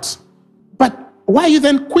are cults. But why are you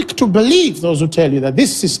then quick to believe those who tell you that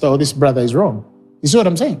this sister or this brother is wrong? You see what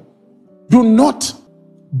I'm saying? Do not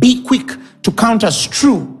be quick to count as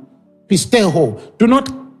true, pisteo. Do not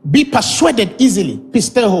be persuaded easily,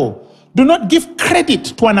 pisteo. Do not give credit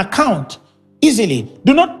to an account easily.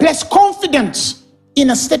 Do not place confidence in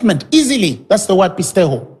a statement easily. That's the word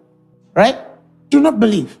pisteo, right? Do not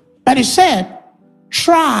believe. But he said,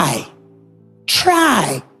 try,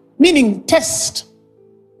 meaning test,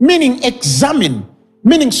 meaning examine,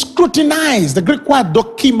 meaning scrutinize. The Greek word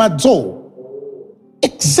dokimazo.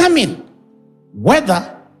 Examine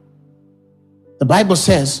whether the Bible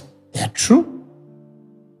says they are true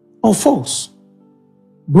or false,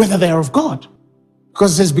 whether they are of God.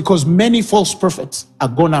 Because it says, because many false prophets are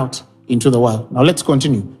gone out into the world. Now let's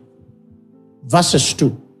continue. Verses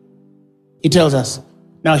 2. He tells us,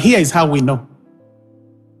 now here is how we know.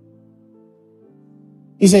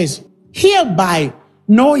 He says, hereby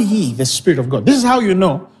know ye the Spirit of God. This is how you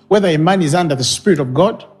know whether a man is under the Spirit of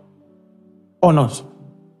God or not.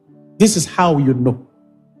 This is how you know.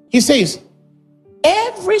 He says,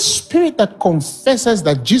 every spirit that confesses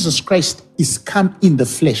that Jesus Christ is come in the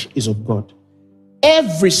flesh is of God.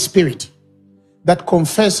 Every spirit that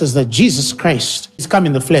confesses that Jesus Christ is come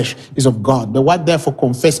in the flesh is of God. The word therefore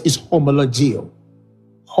confess is homologio.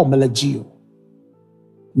 Homologio.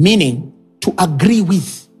 Meaning to agree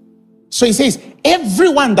with. So he says,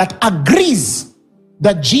 everyone that agrees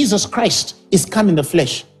that Jesus Christ is come in the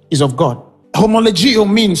flesh is of God.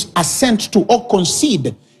 Homologio means assent to or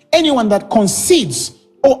concede. Anyone that concedes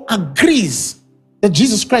or agrees that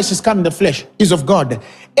Jesus Christ has come in the flesh is of God.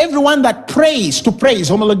 Everyone that prays, to praise,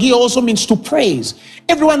 homologia also means to praise.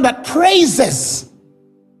 Everyone that praises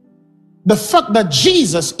the fact that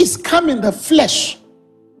Jesus is come in the flesh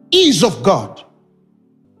is of God.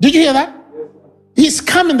 Did you hear that? He's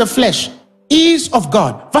come in the flesh is of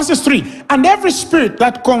God. Verses 3, and every spirit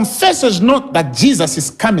that confesses not that Jesus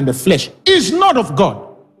is come in the flesh is not of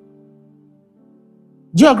God.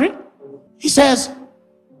 Do you agree? He says,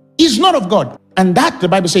 is not of God. And that, the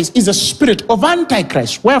Bible says, is a spirit of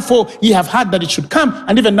Antichrist. Wherefore, ye have heard that it should come,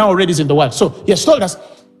 and even now already is in the world. So, he has told us,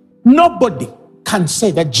 nobody can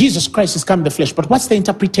say that Jesus Christ is come in the flesh. But what's the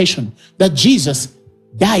interpretation? That Jesus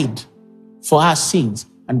died for our sins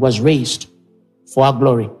and was raised for our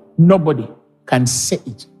glory. Nobody can say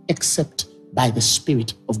it except by the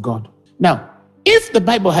Spirit of God. Now, if the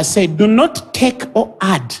Bible has said, do not take or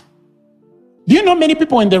add, do you know many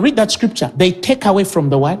people when they read that scripture, they take away from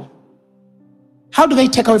the word? How do they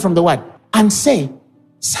take away from the word? And say,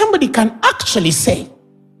 somebody can actually say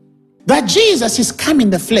that Jesus is come in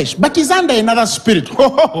the flesh, but he's under another spirit.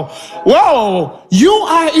 Whoa, you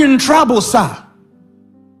are in trouble, sir.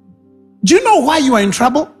 Do you know why you are in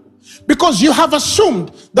trouble? Because you have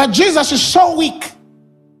assumed that Jesus is so weak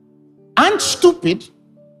and stupid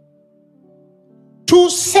to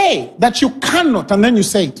say that you cannot, and then you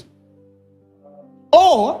say it.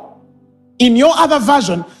 Or, in your other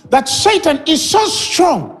version, that Satan is so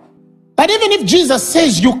strong that even if Jesus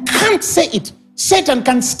says you can't say it, Satan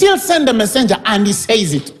can still send a messenger and he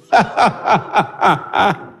says it.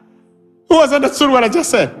 Who has understood what I just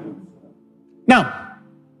said? Now,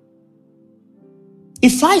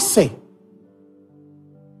 if I say,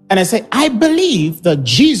 and I say, I believe that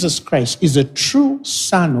Jesus Christ is a true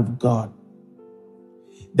Son of God,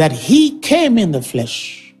 that he came in the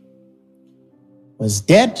flesh, was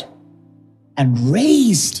dead, and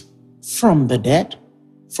raised from the dead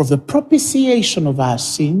for the propitiation of our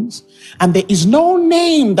sins, and there is no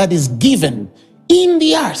name that is given in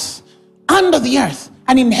the earth, under the earth,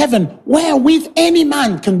 and in heaven wherewith any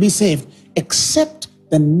man can be saved, except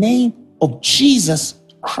the name of Jesus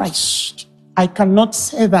Christ. I cannot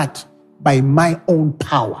say that by my own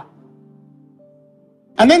power.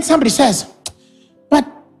 And then somebody says, but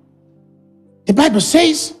the Bible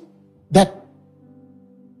says that,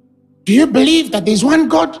 do you believe that there's one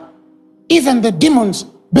God? Even the demons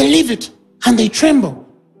believe it and they tremble.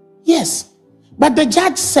 Yes, but the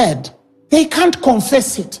judge said they can't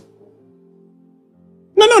confess it.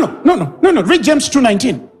 No. Read James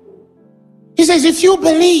 2:19. He says, if you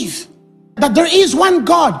believe that there is one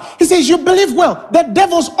God, he says, you believe well. The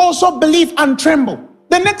devils also believe and tremble.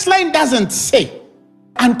 The next line doesn't say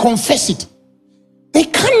and confess it. They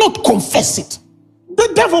cannot confess it.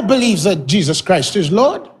 The devil believes that Jesus Christ is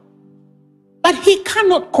Lord, but he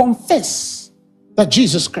cannot confess that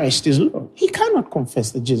Jesus Christ is Lord. He cannot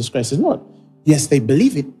confess that Jesus Christ is Lord. Yes, they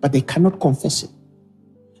believe it, but they cannot confess it.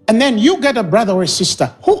 And then you get a brother or a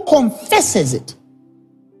sister who confesses it.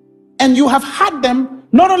 And you have had them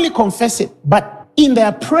not only confess it, but in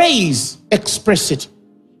their praise express it.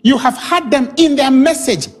 You have had them in their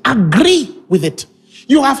message agree with it.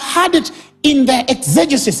 You have had it in their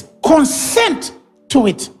exegesis consent to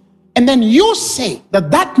it. And then you say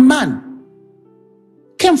that that man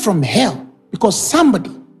came from hell because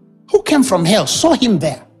somebody who came from hell saw him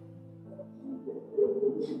there.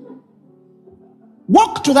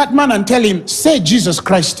 Walk to that man and tell him, say Jesus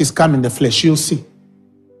Christ is come in the flesh. You'll see.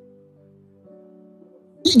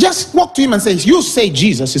 Just walk to him and say, you say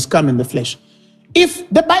Jesus is come in the flesh. If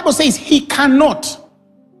the Bible says he cannot.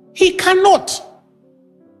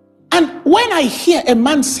 And when I hear a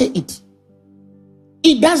man say it,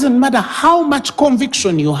 it doesn't matter how much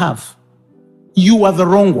conviction you have. You are the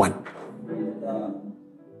wrong one.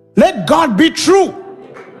 Let God be true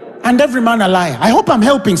and every man a liar. I hope I'm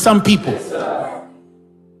helping some people.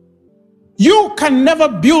 You can never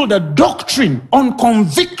build a doctrine on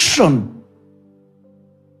conviction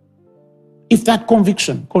if that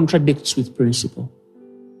conviction contradicts with principle.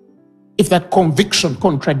 If that conviction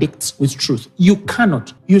contradicts with truth. You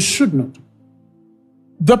cannot, you should not.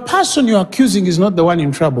 The person you're accusing is not the one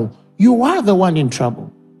in trouble. You are the one in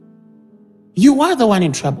trouble. You are the one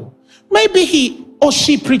in trouble. Maybe he or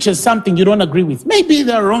she preaches something you don't agree with. Maybe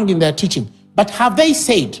they're wrong in their teaching. But have they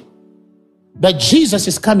said that Jesus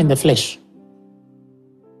is come in the flesh?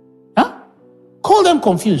 Huh? Call them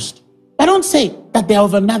confused. But don't say that they are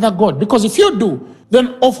of another God. Because if you do, then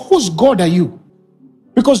of whose God are you?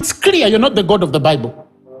 Because it's clear you're not the God of the Bible.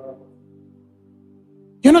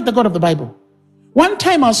 You're not the God of the Bible. One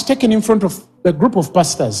time I was taken in front of a group of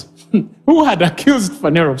pastors who had accused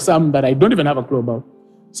Phaneroo of something that I don't even have a clue about.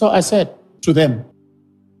 So I said, to them.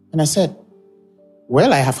 And I said,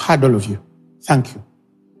 well, I have heard all of you. Thank you.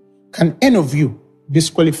 Can any of you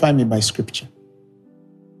disqualify me by scripture?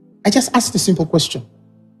 I just asked a simple question.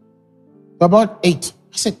 About 8.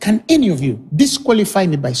 I said, can any of you disqualify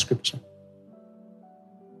me by scripture?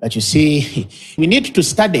 But you see, we need to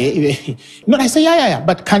study. No, I say, yeah.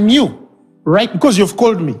 But can you, right? Because you've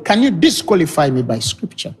called me. Can you disqualify me by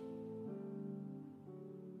scripture?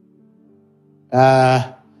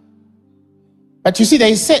 But you see,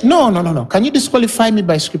 they said, no. Can you disqualify me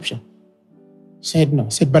by scripture? I said, no. I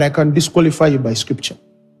said, but I can disqualify you by scripture.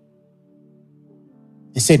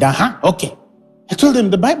 They said, okay. I told them,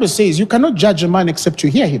 the Bible says you cannot judge a man except you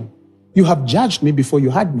hear him. You have judged me before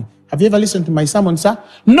you heard me. Have you ever listened to my sermon, sir?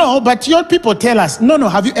 No, but your people tell us. No.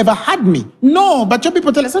 Have you ever heard me? No, but your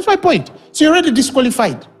people tell us. That's my point. So you're already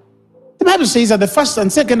disqualified. The Bible says that the first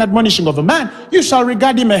and second admonishing of a man, you shall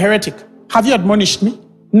regard him a heretic. Have you admonished me?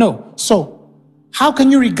 No. So how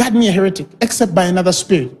can you regard me a heretic except by another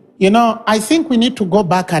spirit? I think we need to go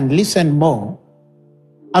back and listen more.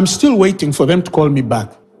 I'm still waiting for them to call me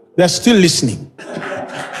back. They're still listening.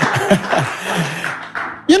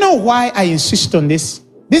 You know why I insist on this?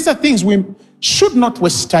 These are things we should not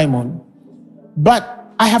waste time on.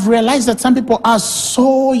 But I have realized that some people are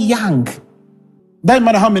so young. Doesn't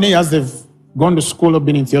matter how many years they've gone to school or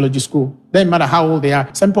been in theology school. Doesn't matter how old they are.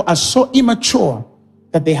 Some people are so immature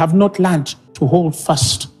that they have not learned to hold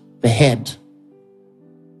fast the head.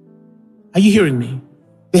 Are you hearing me?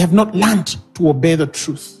 They have not learned to obey the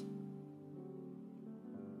truth.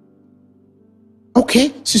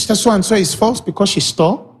 Okay, sister so-and-so is false because she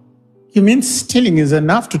stole. You mean stealing is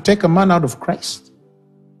enough to take a man out of Christ?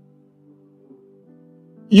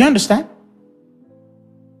 You understand?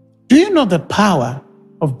 Do you know the power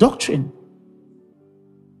of doctrine?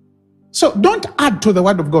 So don't add to the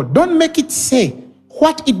word of God. Don't make it say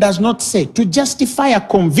what it does not say to justify a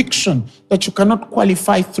conviction that you cannot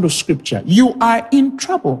qualify through scripture. You are in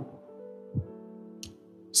trouble.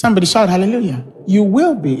 Somebody shout hallelujah. You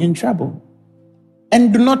will be in trouble.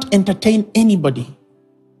 And do not entertain anybody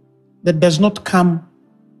that does not come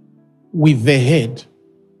with the head.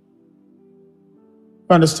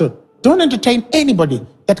 Understood? Don't entertain anybody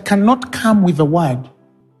that cannot come with a word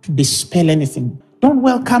to dispel anything. Don't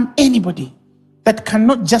welcome anybody that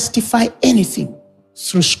cannot justify anything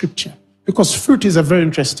through scripture. Because fruit is a very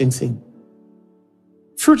interesting thing.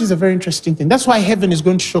 Fruit is a very interesting thing. That's why heaven is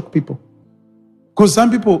going to shock people. Because some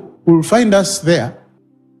people will find us there.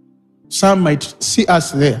 Some might see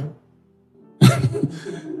us there.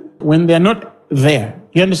 When they're not there.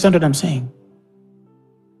 You understand what I'm saying?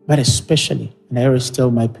 But especially, and I always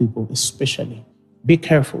tell my people, especially, be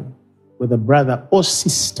careful with a brother or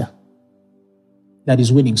sister that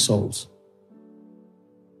is winning souls.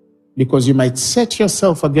 Because you might set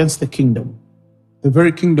yourself against the kingdom, the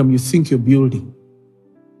very kingdom you think you're building.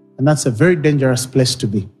 And that's a very dangerous place to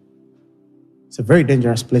be. It's a very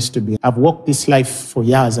dangerous place to be. I've walked this life for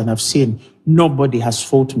years and I've seen nobody has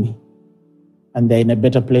fought me. And they're in a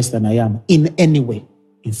better place than I am in any way.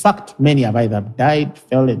 In fact, many have either died,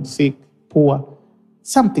 fallen sick, poor.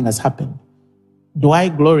 Something has happened. Do I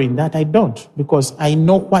glory in that? I don't, because I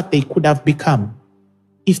know what they could have become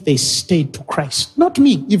if they stayed to Christ. Not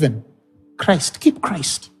me, even. Christ. Keep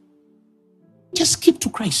Christ. Just keep to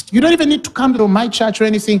Christ. You don't even need to come to my church or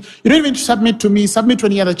anything. You don't even need to submit to me, submit to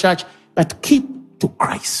any other church, but keep to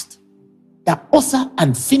Christ, the author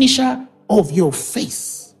and finisher of your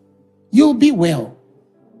faith. You'll be well.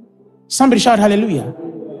 Somebody shout hallelujah.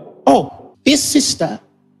 Oh, this sister,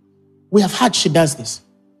 we have heard she does this.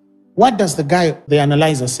 What does the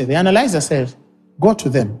analyzer say? The analyzer says, go to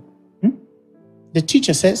them. The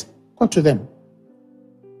teacher says, go to them.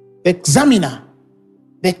 The examiner,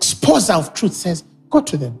 the exposer of truth says, go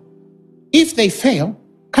to them. If they fail,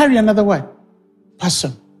 carry another one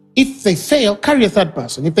person. If they fail, carry a third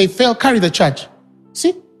person. If they fail, carry the church.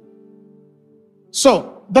 See?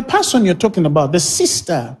 So, the person you're talking about, the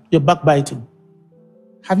sister you're backbiting,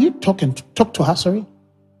 have you talked to her, sorry?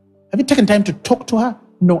 Have you taken time to talk to her?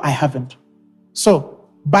 No, I haven't. So,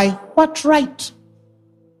 by what right,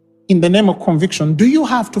 in the name of conviction, do you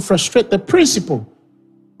have to frustrate the principle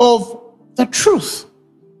of the truth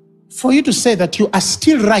for you to say that you are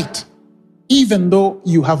still right, even though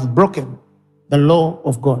you have broken the law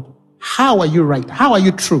of God? How are you right? How are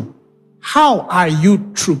you true? How are you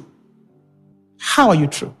true? How are you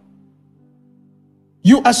true?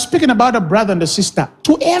 You are speaking about a brother and a sister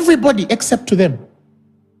to everybody except to them.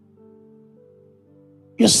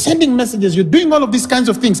 You're sending messages, you're doing all of these kinds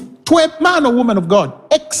of things to a man or woman of God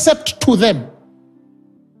except to them.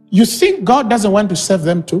 You think God doesn't want to serve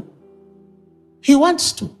them too? He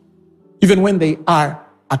wants to. Even when they are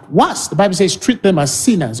at worst, the Bible says, treat them as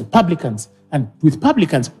sinners or publicans. And with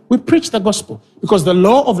publicans, we preach the gospel, because the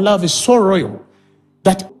law of love is so royal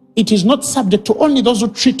that it is not subject to only those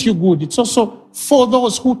who treat you good. It's also for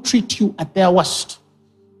those who treat you at their worst.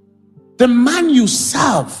 The man you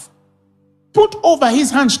serve put over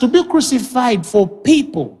his hands to be crucified for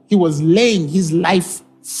people he was laying his life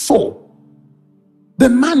for. The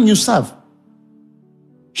man you serve,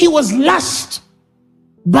 he was last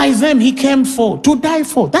by them he came for, to die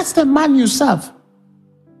for. That's the man you serve.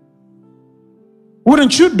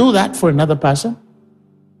 Wouldn't you do that for another person?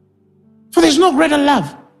 For there's no greater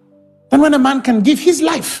love than when a man can give his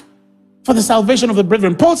life for the salvation of the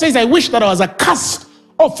brethren. Paul says, I wish that I was accursed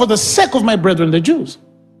for the sake of my brethren, the Jews.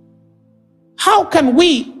 How can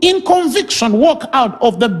we, in conviction, walk out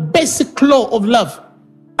of the basic law of love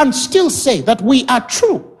and still say that we are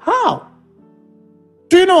true? How?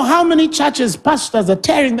 Do you know how many churches, pastors are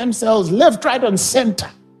tearing themselves left, right, and center?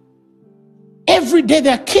 Every day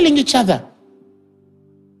they're killing each other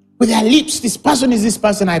with their lips. This person is this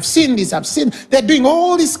person. I've seen this. I've seen. They're doing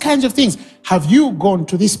all these kinds of things. Have you gone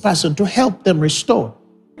to this person to help them restore?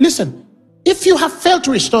 Listen, if you have failed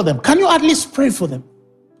to restore them, can you at least pray for them?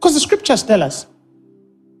 Because the scriptures tell us,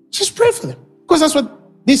 just pray for them. Because that's what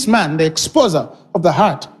this man, the exposer of the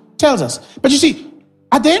heart, tells us. But you see,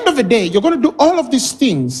 at the end of the day, you're going to do all of these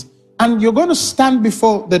things, and you're going to stand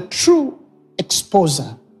before the true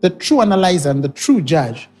exposer, the true analyzer, and the true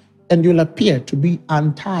judge, and you'll appear to be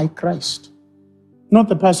anti-Christ, not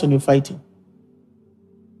the person you're fighting.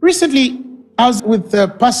 Recently, I was with a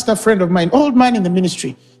pastor friend of mine, old man in the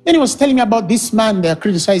ministry. Then he was telling me about this man they're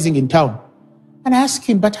criticizing in town. And I asked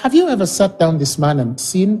him, but have you ever sat down this man and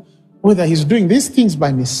seen whether he's doing these things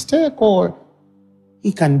by mistake or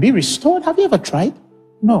he can be restored? Have you ever tried?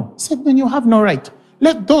 No. He said, then you have no right.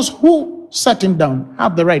 Let those who sat him down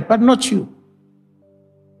have the right, but not you.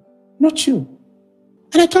 Not you.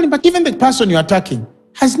 And I told him, but even the person you're attacking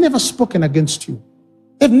has never spoken against you.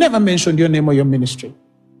 They've never mentioned your name or your ministry.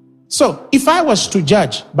 So if I was to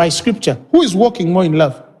judge by scripture, who is walking more in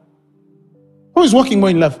love? Who is walking more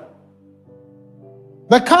in love?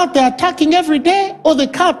 The cult they're attacking every day, or the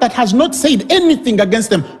cult that has not said anything against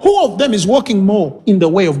them? Who of them is walking more in the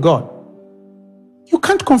way of God? You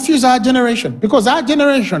can't confuse our generation, because our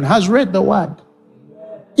generation has read the word.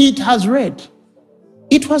 It has read.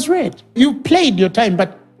 It was read. You played your time,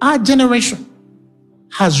 but our generation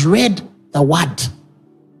has read the word.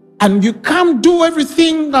 And you can't do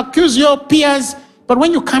everything, accuse your peers, but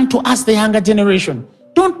when you come to us, the younger generation,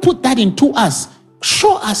 don't put that into us.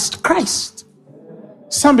 Show us Christ.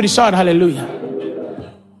 Somebody shout hallelujah.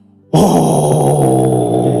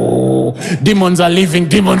 Oh, demons are living,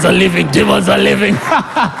 demons are living, demons are living.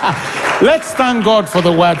 Let's thank God for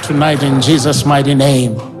the word tonight in Jesus' mighty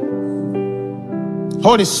name.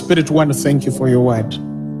 Holy Spirit, we want to thank you for your word.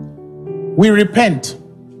 We repent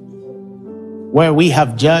where we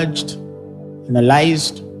have judged,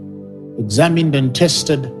 analyzed, examined and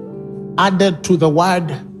tested, added to the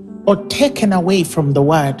word, or taken away from the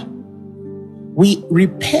word. We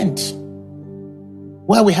repent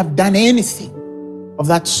where we have done anything of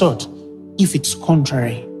that sort if it's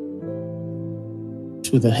contrary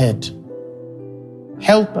to the head.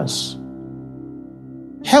 Help us.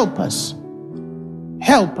 Help us.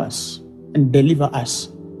 Help us and deliver us.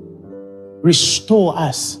 Restore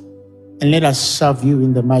us and let us serve you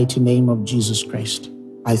in the mighty name of Jesus Christ.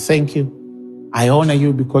 I thank you. I honor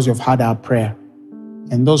you because you've heard our prayer.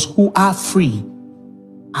 And those who are free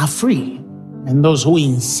are free. And those who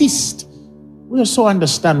insist, we also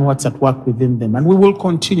understand what's at work within them. And we will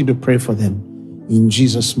continue to pray for them. In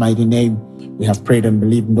Jesus' mighty name, we have prayed and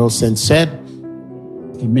believed, and all saints said,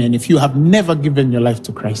 amen. If you have never given your life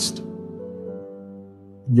to Christ,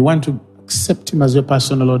 you want to accept him as your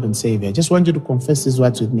personal Lord and Savior, I just want you to confess these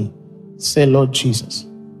words with me. Say, Lord Jesus,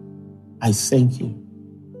 I thank you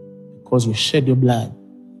because you shed your blood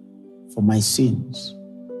for my sins.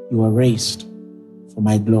 You were raised for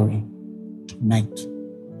my glory. Tonight,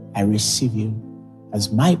 I receive you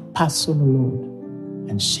as my personal Lord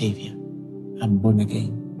and Savior. I'm born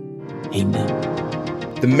again. Amen.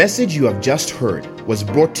 The message you have just heard was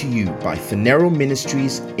brought to you by Phaneroo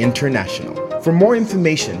Ministries International. For more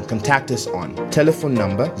information, contact us on telephone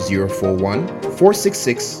number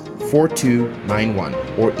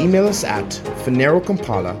 041-466-4291 or email us at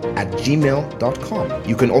phanerokampala@gmail.com.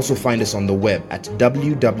 You can also find us on the web at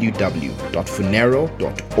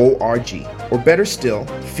www.phaneroo.org. Or better still,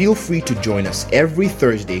 feel free to join us every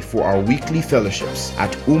Thursday for our weekly fellowships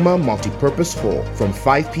at Uma Multipurpose Hall from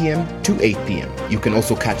 5 p.m. to 8 p.m. You can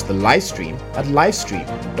also catch the live stream at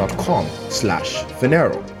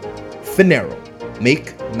livestream.com/Phaneroo. Phaneroo,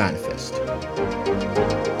 make manifest.